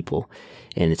thousands of people.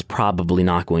 And it's probably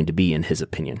not going to be, in his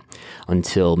opinion,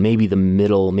 until maybe the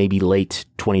middle, maybe late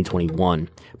 2021.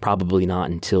 Probably not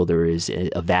until there is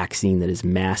a vaccine that is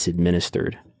mass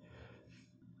administered.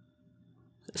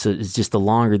 So it's just the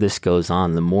longer this goes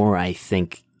on, the more I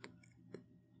think,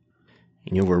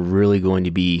 we're really going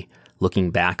to be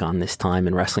looking back on this time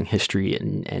in wrestling history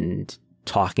and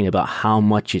talking about how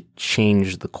much it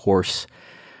changed the course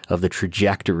of the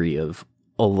trajectory of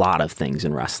a lot of things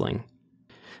in wrestling.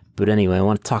 But anyway, I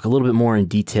want to talk a little bit more in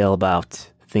detail about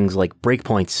things like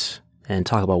breakpoints and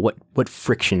talk about what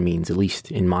friction means, at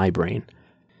least in my brain.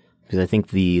 Because I think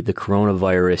the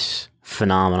coronavirus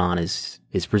phenomenon is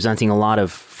presenting a lot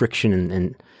of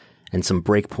friction and some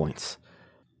breakpoints.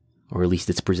 Or at least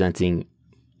it's presenting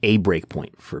a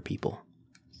breakpoint for people.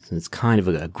 So it's kind of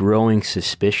a growing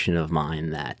suspicion of mine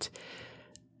that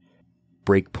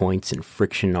breakpoints and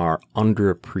friction are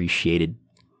underappreciated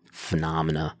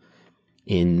phenomena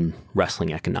in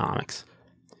wrestling economics.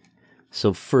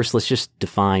 So first, let's just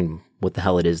define what the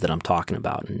hell it is that I'm talking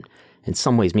about. And in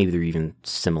some ways, maybe they're even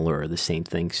similar or the same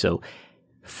thing. So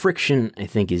friction, I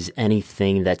think, is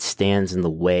anything that stands in the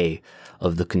way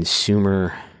of the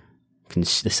consumer.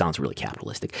 This sounds really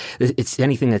capitalistic. It's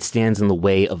anything that stands in the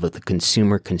way of the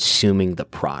consumer consuming the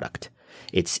product.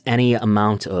 It's any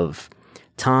amount of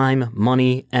time,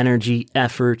 money, energy,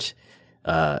 effort,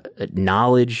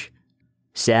 knowledge,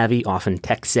 savvy, often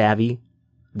tech savvy,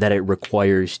 that it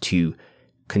requires to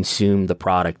consume the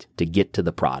product, to get to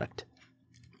the product.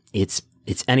 It's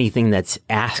anything that's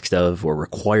asked of or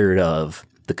required of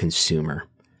the consumer.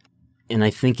 And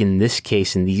I think in this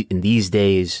case, in these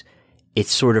days,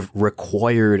 it's sort of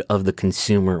required of the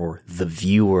consumer or the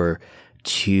viewer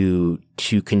to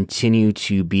continue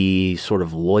to be sort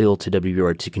of loyal to WWE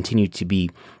or to continue to be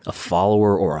a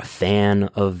follower or a fan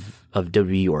of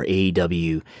WWE or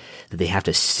AEW, that they have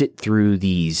to sit through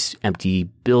these empty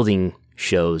building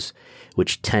shows,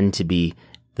 which tend to be,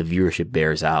 the viewership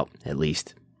bears out at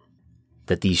least,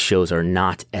 that these shows are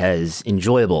not as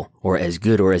enjoyable or as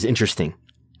good or as interesting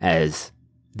as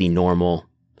the normal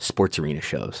sports arena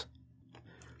shows.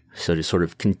 So to sort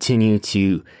of continue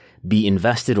to be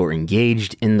invested or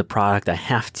engaged in the product, I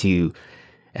have to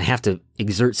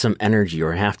exert some energy,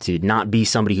 or I have to not be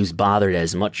somebody who's bothered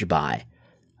as much by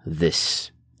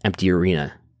this empty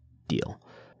arena deal.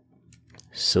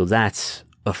 So that's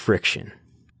a friction.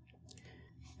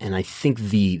 And I think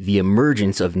the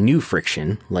emergence of new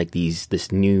friction, like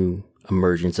this new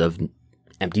emergence of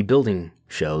empty building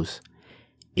shows,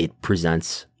 it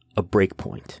presents a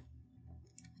breakpoint.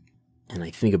 And I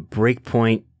think a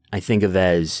breakpoint, I think of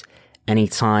as any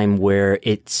time where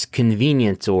it's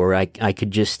convenient, or I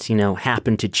could just,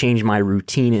 happen to change my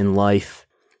routine in life,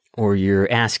 or you're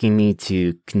asking me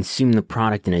to consume the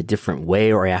product in a different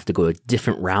way, or I have to go a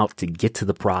different route to get to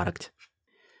the product.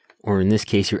 Or in this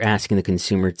case, you're asking the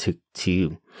consumer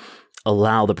to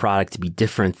allow the product to be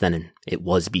different than it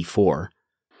was before.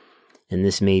 And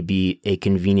this may be a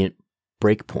convenient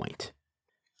breakpoint,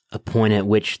 a point at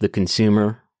which the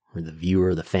consumer, or the viewer,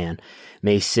 or the fan,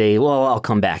 may say, well, I'll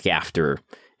come back after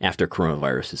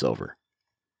coronavirus is over.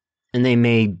 And they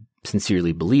may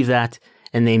sincerely believe that,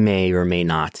 and they may or may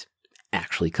not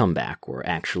actually come back, or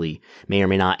may or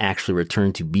may not actually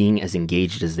return to being as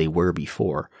engaged as they were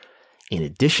before. In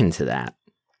addition to that,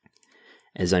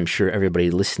 as I'm sure everybody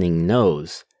listening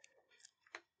knows,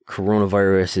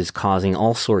 coronavirus is causing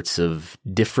all sorts of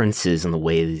differences in the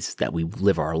ways that we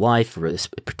live our life.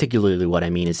 Particularly what I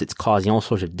mean is it's causing all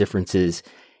sorts of differences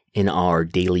in our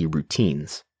daily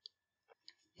routines.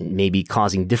 It may be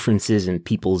causing differences in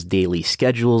people's daily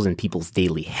schedules and people's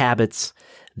daily habits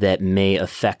that may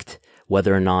affect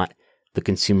whether or not the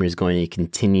consumer is going to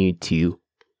continue to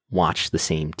watch the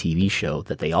same TV show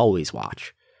that they always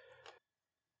watch.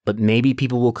 But maybe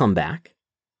people will come back.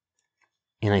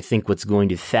 And I think what's going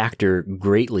to factor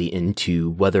greatly into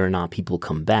whether or not people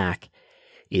come back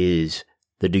is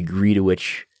the degree to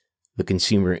which the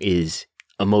consumer is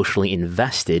emotionally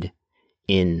invested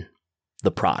in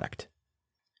the product.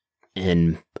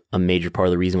 And a major part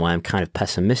of the reason why I'm kind of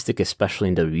pessimistic, especially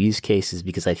in WWE's case, is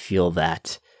because I feel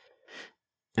that,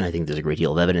 and I think there's a great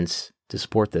deal of evidence to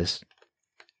support this,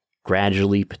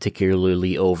 gradually,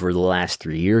 particularly over the last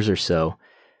 3 years or so,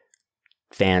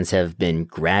 fans have been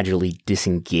gradually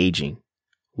disengaging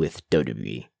with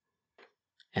WWE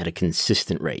at a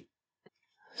consistent rate.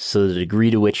 So the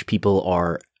degree to which people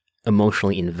are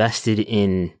emotionally invested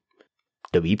in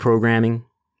WWE programming,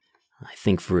 I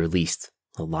think for at least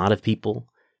a lot of people,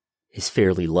 is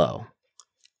fairly low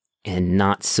and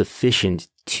not sufficient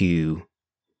to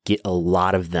get a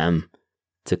lot of them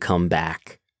to come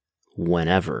back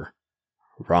whenever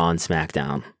Raw and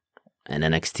SmackDown and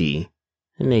NXT,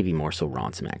 and maybe more so Raw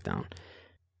and SmackDown,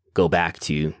 go back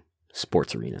to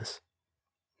sports arenas.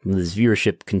 This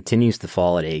viewership continues to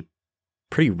fall at a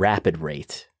pretty rapid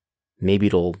rate. Maybe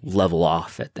it'll level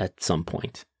off at some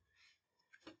point.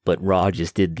 But Raw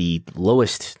just did the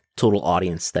lowest total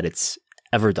audience that it's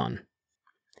ever done.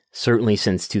 Certainly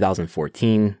since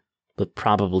 2014, but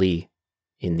probably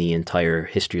in the entire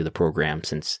history of the program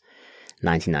since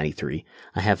 1993.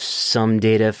 I have some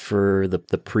data for the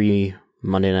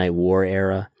pre-Monday Night War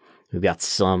era. We've got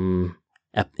some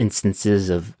instances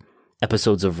of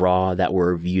episodes of Raw that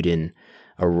were viewed in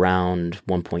around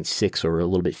 1.6 or a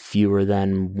little bit fewer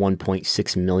than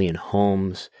 1.6 million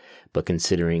homes. But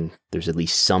considering there's at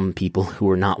least some people who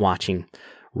are not watching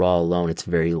Raw alone, it's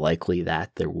very likely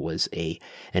that there was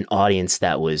an audience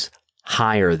that was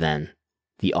higher than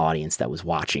the audience that was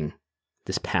watching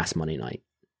this past Monday night.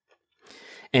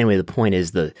 Anyway, the point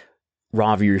is the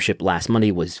Raw viewership last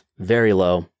Monday was very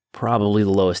low, probably the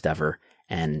lowest ever,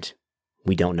 and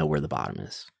we don't know where the bottom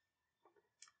is.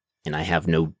 And I have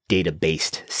no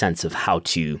data-based sense of how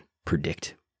to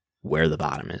predict where the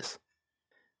bottom is.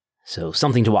 So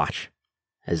something to watch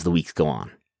as the weeks go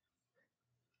on.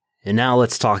 And now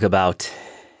let's talk about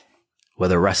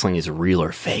whether wrestling is real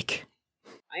or fake.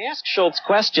 I ask Schultz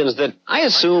questions that I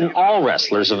assume all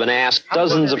wrestlers have been asked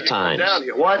dozens of times.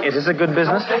 What? Is this a good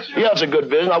business? Yeah, it's a good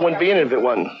business. I wouldn't be in it if it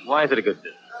wasn't. Why is it a good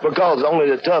business? Because only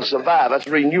the tough survive. That's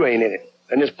the reason you ain't in it.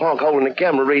 And this punk holding the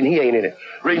camera reading he ain't in it.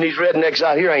 Reading these rednecks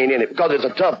out here ain't in it because it's a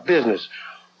tough business.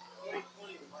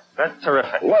 That's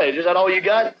terrific. What, is that all you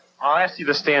got? I'll ask you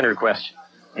the standard question.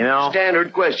 You know?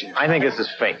 Standard question. I think this is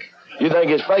fake. You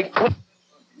think it's fake?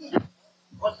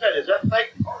 What's that? Is that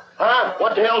fake? Huh?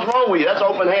 What the hell's wrong with you? That's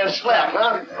open hand slap,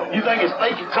 huh? You think it's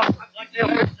fake? You come like this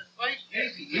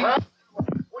face? Huh? What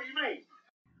do you mean?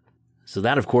 So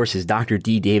that, of course, is Dr.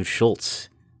 D. Dave Schultz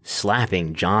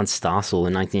slapping John Stossel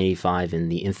in 1985 in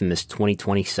the infamous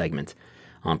 2020 segment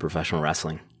on professional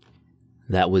wrestling.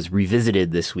 That was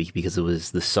revisited this week because it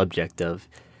was the subject of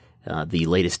the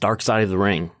latest Dark Side of the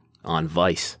Ring on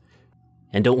Vice.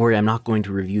 And don't worry, I'm not going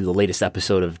to review the latest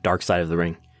episode of Dark Side of the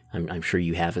Ring. I'm sure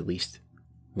you have at least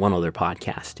one other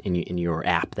podcast in your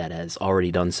app that has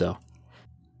already done so.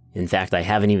 In fact, I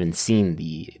haven't even seen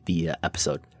the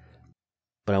episode.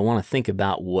 But I want to think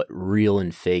about what real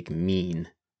and fake mean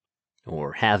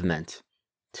or have meant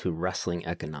to wrestling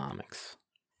economics.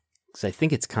 Because I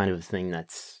think it's kind of a thing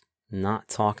that's not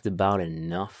talked about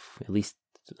enough, at least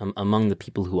among the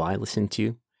people who I listen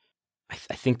to.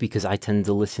 I think because I tend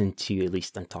to listen to, at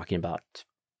least I'm talking about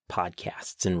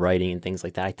podcasts and writing and things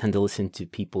like that, I tend to listen to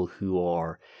people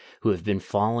who have been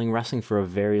following wrestling for a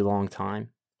very long time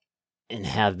and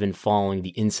have been following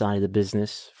the inside of the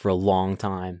business for a long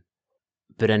time.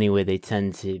 But anyway, they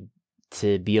tend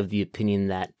to be of the opinion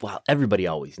that, well, everybody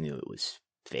always knew it was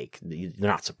fake. They're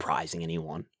not surprising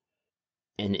anyone.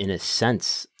 And in a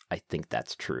sense, I think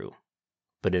that's true.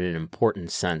 But in an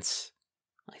important sense,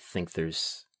 I think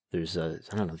there's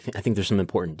I think there's some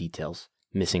important details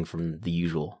missing from the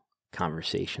usual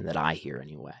conversation that I hear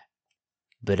anyway.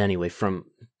 But anyway,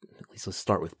 at least let's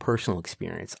start with personal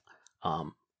experience.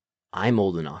 I'm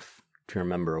old enough to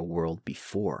remember a world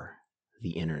before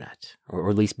the internet, or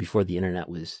at least before the internet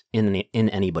was in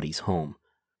anybody's home.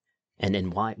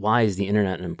 And why is the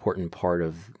internet an important part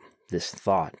of this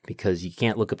thought? Because you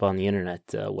can't look up on the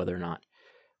internet whether or not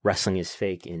wrestling is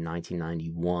fake in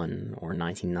 1991 or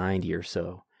 1990 or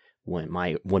so, when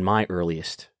my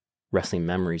earliest wrestling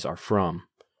memories are from.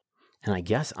 And I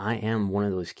guess I am one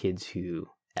of those kids who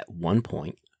at one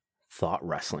point thought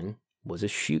wrestling was a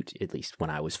shoot, at least when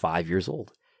I was 5 years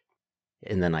old.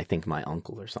 And then I think my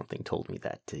uncle or something told me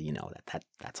that,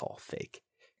 that's all fake.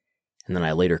 And then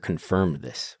I later confirmed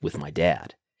this with my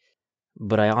dad.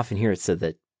 But I often hear it said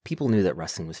that people knew that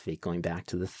wrestling was fake going back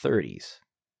to the 30s.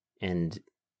 And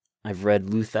I've read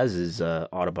Lou Thesz's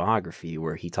autobiography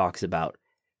where he talks about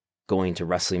going to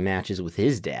wrestling matches with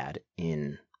his dad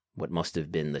in what must have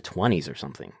been the 20s or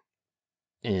something.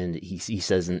 And he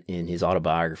says in his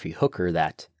autobiography, Hooker,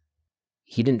 that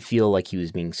he didn't feel like he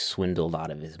was being swindled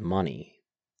out of his money,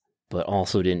 but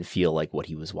also didn't feel like what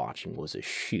he was watching was a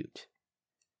shoot.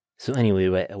 So anyway,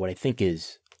 what I think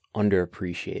is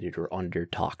underappreciated or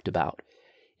under-talked about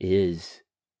is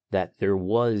that there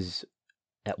was,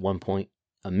 at one point,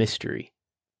 a mystery,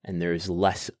 and there is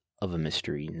less of a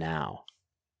mystery now,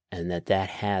 and that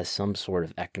has some sort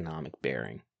of economic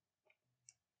bearing.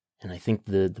 And I think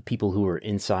the people who are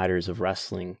insiders of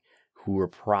wrestling, who are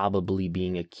probably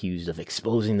being accused of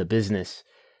exposing the business,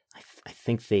 I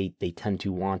think they tend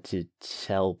to want to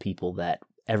tell people that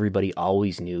everybody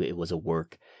always knew it was a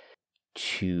work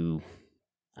to,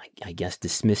 I guess,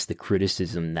 dismiss the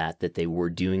criticism that they were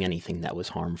doing anything that was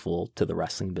harmful to the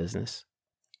wrestling business.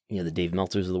 The Dave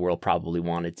Meltzers of the world probably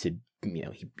wanted to,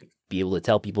 be able to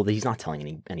tell people that he's not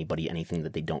telling anybody anything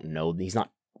that they don't know. He's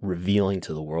not revealing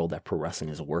to the world that pro wrestling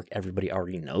is a work. Everybody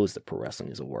already knows that pro wrestling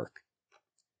is a work.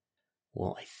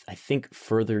 Well, I think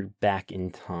further back in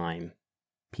time,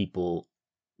 people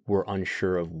were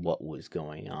unsure of what was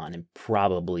going on and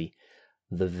probably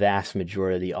the vast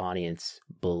majority of the audience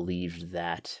believed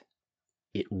that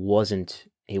it wasn't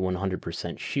a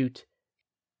 100% shoot,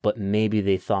 but maybe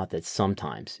they thought that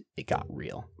sometimes it got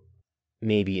real.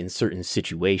 Maybe in certain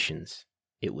situations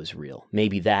it was real.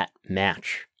 Maybe that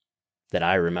match that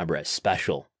I remember as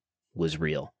special was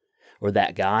real. Or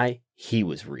that guy, he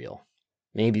was real.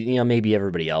 Maybe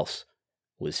everybody else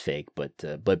was fake, but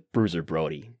Bruiser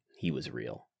Brody, he was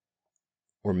real.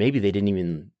 Or maybe they didn't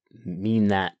even mean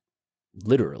that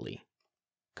literally.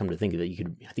 Come to think of it,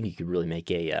 I think you could really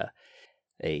make a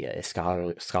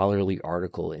scholarly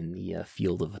article in the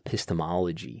field of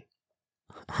epistemology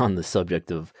on the subject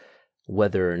of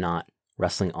whether or not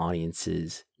wrestling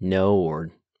audiences know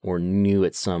or knew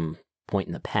at some point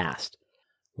in the past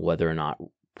whether or not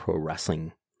pro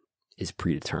wrestling is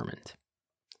predetermined.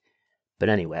 But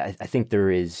anyway, I think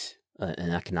there is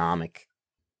an economic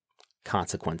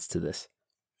consequence to this,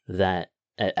 that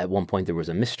at one point there was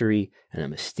a mystery and a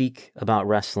mystique about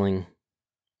wrestling,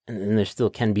 and there still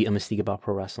can be a mystique about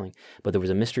pro wrestling, but there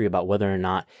was a mystery about whether or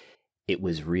not it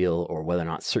was real, or whether or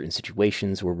not certain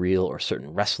situations were real, or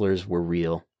certain wrestlers were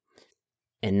real,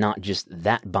 and not just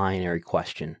that binary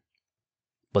question,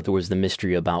 but there was the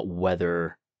mystery about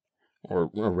whether, or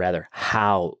rather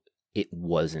how it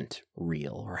wasn't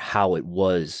real, or how it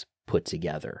was put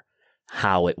together,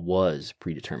 how it was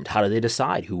predetermined. How do they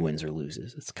decide who wins or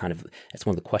loses? It's one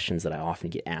of the questions that I often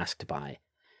get asked by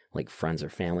like friends or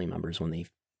family members when they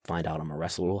find out I'm a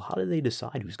wrestler. Well, how do they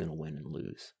decide who's going to win and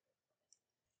lose?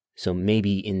 So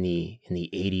maybe in the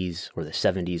 80s or the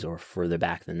 70s or further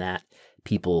back than that,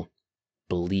 people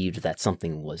believed that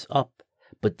something was up,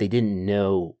 but they didn't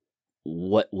know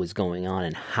what was going on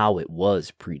and how it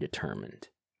was predetermined.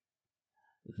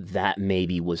 That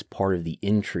maybe was part of the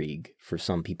intrigue for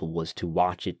some people, was to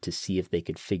watch it to see if they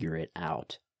could figure it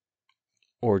out,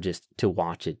 or just to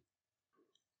watch it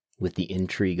with the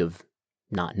intrigue of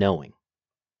not knowing.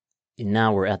 And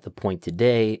now we're at the point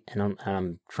today, and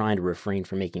I'm trying to refrain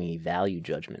from making a value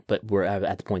judgment, but we're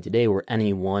at the point today where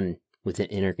anyone with an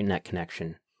internet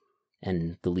connection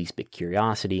and the least bit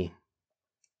curiosity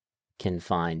can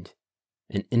find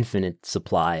an infinite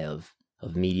supply of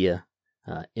media,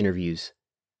 interviews,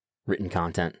 written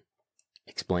content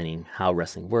explaining how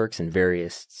wrestling works in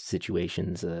various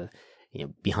situations,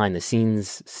 behind the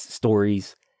scenes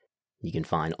stories. You can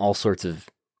find all sorts of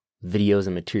videos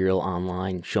and material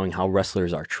online showing how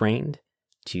wrestlers are trained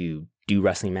to do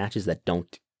wrestling matches that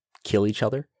don't kill each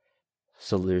other.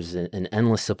 So there's an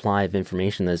endless supply of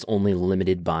information that is only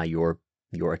limited by your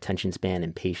attention span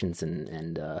and patience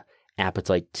and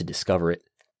appetite to discover it,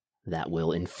 that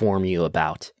will inform you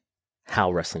about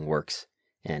how wrestling works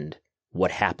and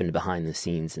what happened behind the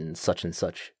scenes in such and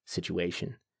such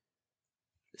situation.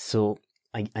 So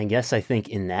I guess I think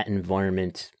in that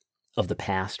environment of the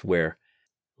past where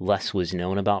less was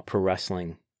known about pro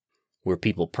wrestling, where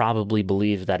people probably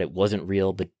believed that it wasn't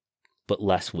real, but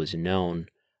less was known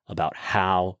about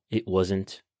how it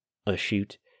wasn't a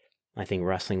shoot, I think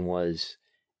wrestling was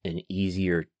an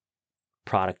easier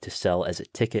product to sell as a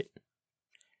ticket.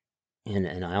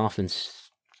 And I often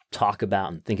talk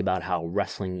about and think about how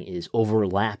wrestling is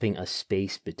overlapping a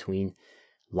space between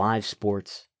live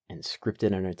sports and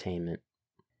scripted entertainment.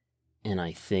 And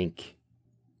I think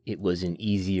it was an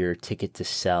easier ticket to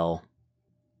sell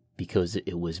because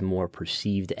it was more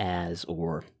perceived as,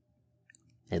 or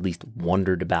at least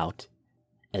wondered about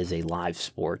as, a live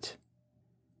sport.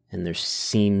 And there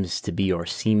seemed to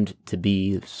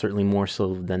be, certainly more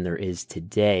so than there is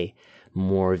today,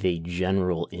 more of a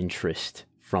general interest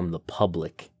from the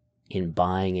public in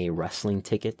buying a wrestling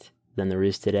ticket than there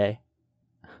is today.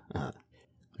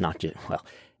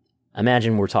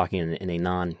 Imagine we're talking in a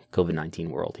non-COVID-19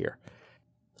 world here.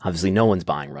 Obviously, no one's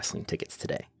buying wrestling tickets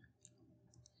today.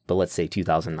 But let's say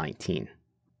 2019.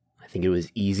 I think it was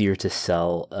easier to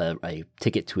sell a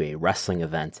ticket to a wrestling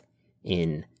event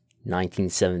in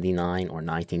 1979 or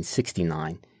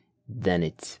 1969 than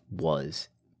it was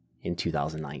in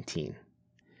 2019.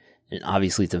 And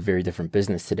obviously, it's a very different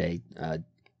business today.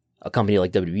 A company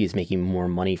like WWE is making more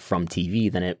money from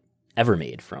TV than it ever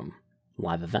made from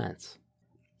live events.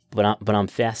 But I'm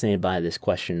fascinated by this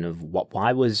question of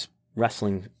why was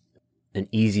wrestling an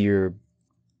easier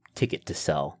ticket to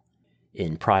sell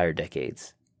in prior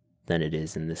decades than it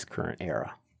is in this current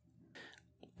era.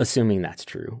 Assuming that's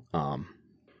true,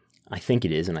 I think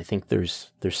it is, and I think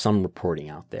there's some reporting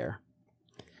out there,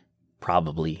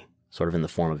 probably sort of in the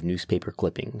form of newspaper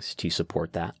clippings to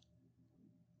support that.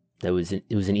 It was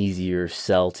an easier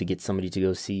sell to get somebody to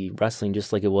go see wrestling,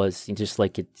 just like you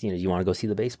want to go see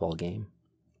the baseball game.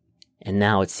 And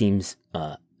now it seems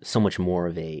so much more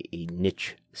of a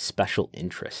niche special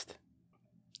interest.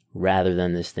 rather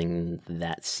than this thing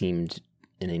that seemed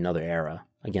in another era.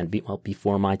 Again,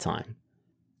 before my time.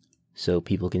 So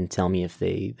people can tell me if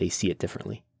they see it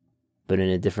differently. But in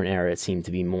a different era, it seemed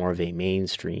to be more of a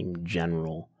mainstream,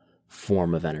 general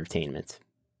form of entertainment.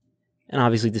 And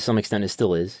obviously, to some extent, it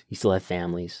still is. You still have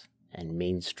families and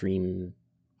mainstream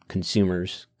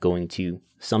consumers going to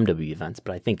some WWE events,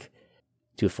 but I think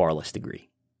to a far less degree.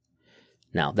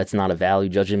 Now, that's not a value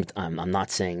judgment. I'm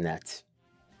not saying that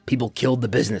people killed the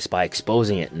business by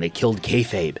exposing it, and they killed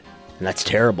kayfabe, and that's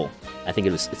terrible. I think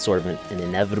it's sort of an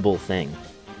inevitable thing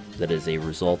that is a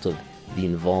result of the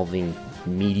evolving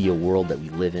media world that we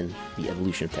live in. The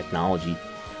evolution of technology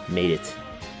made it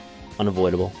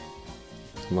unavoidable,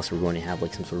 unless we're going to have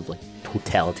like some sort of like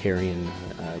totalitarian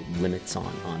limits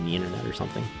on the internet or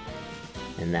something.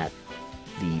 And that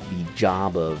the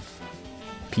job of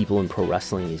people in pro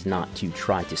wrestling is not to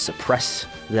try to suppress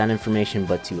that information,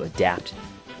 but to adapt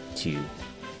to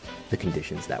the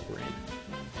conditions that we're in,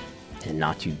 and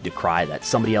not to decry that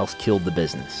somebody else killed the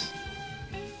business.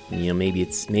 And, maybe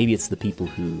it's the people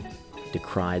who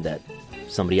decry that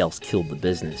somebody else killed the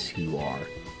business who are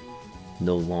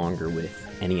no longer with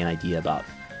any idea about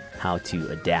how to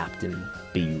adapt and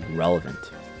be relevant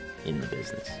in the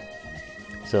business.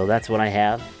 So that's what I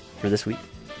have for this week.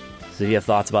 So if you have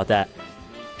thoughts about that,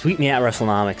 tweet me at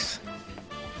WrestleNomics.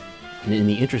 And in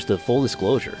the interest of full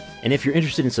disclosure, and if you're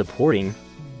interested in supporting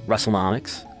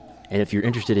WrestleNomics, and if you're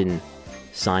interested in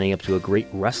signing up to a great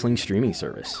wrestling streaming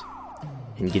service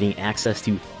and getting access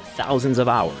to thousands of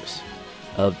hours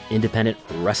of independent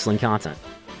wrestling content,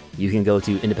 you can go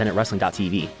to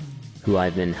independentwrestling.tv, who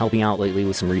I've been helping out lately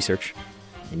with some research,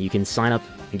 and you can sign up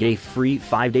and get a free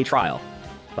 5-day trial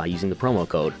by using the promo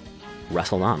code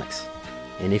WrestleNomics.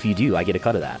 And if you do, I get a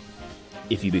cut of that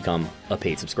if you become a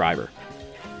paid subscriber.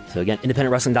 So again,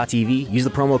 independentwrestling.tv, use the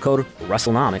promo code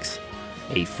WrestleNomics,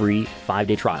 a free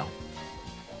 5-day trial.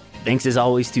 Thanks as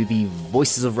always to the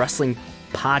Voices of Wrestling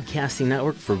Podcasting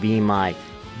Network for being my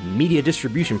media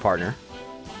distribution partner.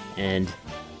 And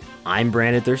I'm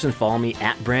Brandon Thurston. Follow me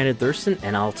at Brandon Thurston,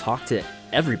 and I'll talk to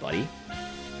everybody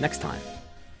next time.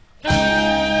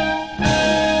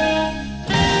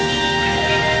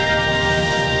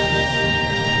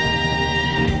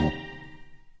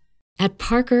 At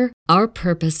Parker, our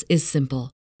purpose is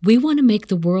simple. We want to make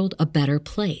the world a better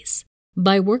place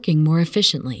by working more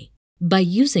efficiently, by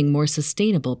using more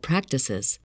sustainable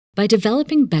practices, by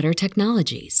developing better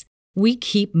technologies. We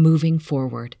keep moving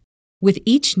forward. With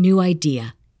each new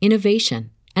idea,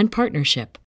 innovation, and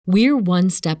partnership, we're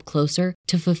one step closer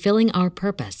to fulfilling our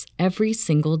purpose every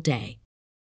single day.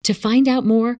 To find out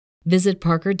more, visit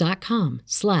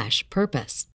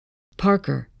parker.com/purpose.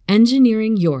 Parker,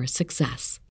 engineering your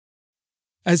success.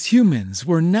 As humans,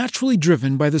 we're naturally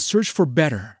driven by the search for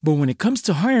better. But when it comes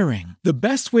to hiring, the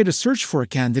best way to search for a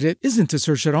candidate isn't to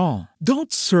search at all.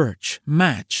 Don't search,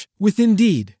 match with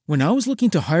Indeed. When I was looking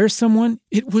to hire someone,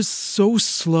 it was so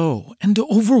slow and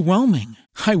overwhelming.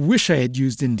 I wish I had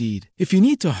used Indeed. If you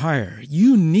need to hire,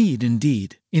 you need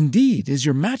Indeed. Indeed is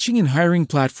your matching and hiring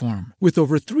platform with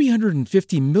over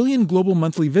 350 million global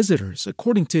monthly visitors,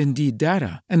 according to Indeed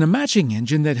data, and a matching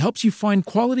engine that helps you find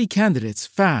quality candidates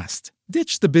fast.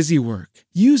 Ditch the busy work.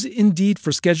 Use Indeed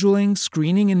for scheduling,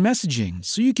 screening, and messaging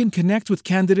so you can connect with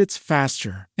candidates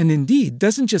faster. And Indeed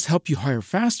doesn't just help you hire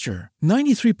faster.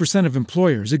 93% of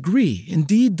employers agree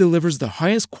Indeed delivers the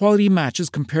highest quality matches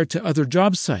compared to other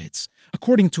job sites,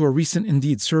 according to a recent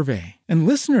Indeed survey. And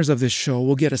listeners of this show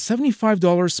will get a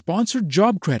 $75 sponsored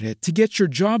job credit to get your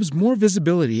jobs more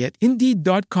visibility at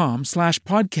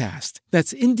Indeed.com/podcast.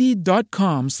 That's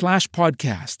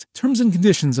Indeed.com/podcast. Terms and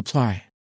conditions apply.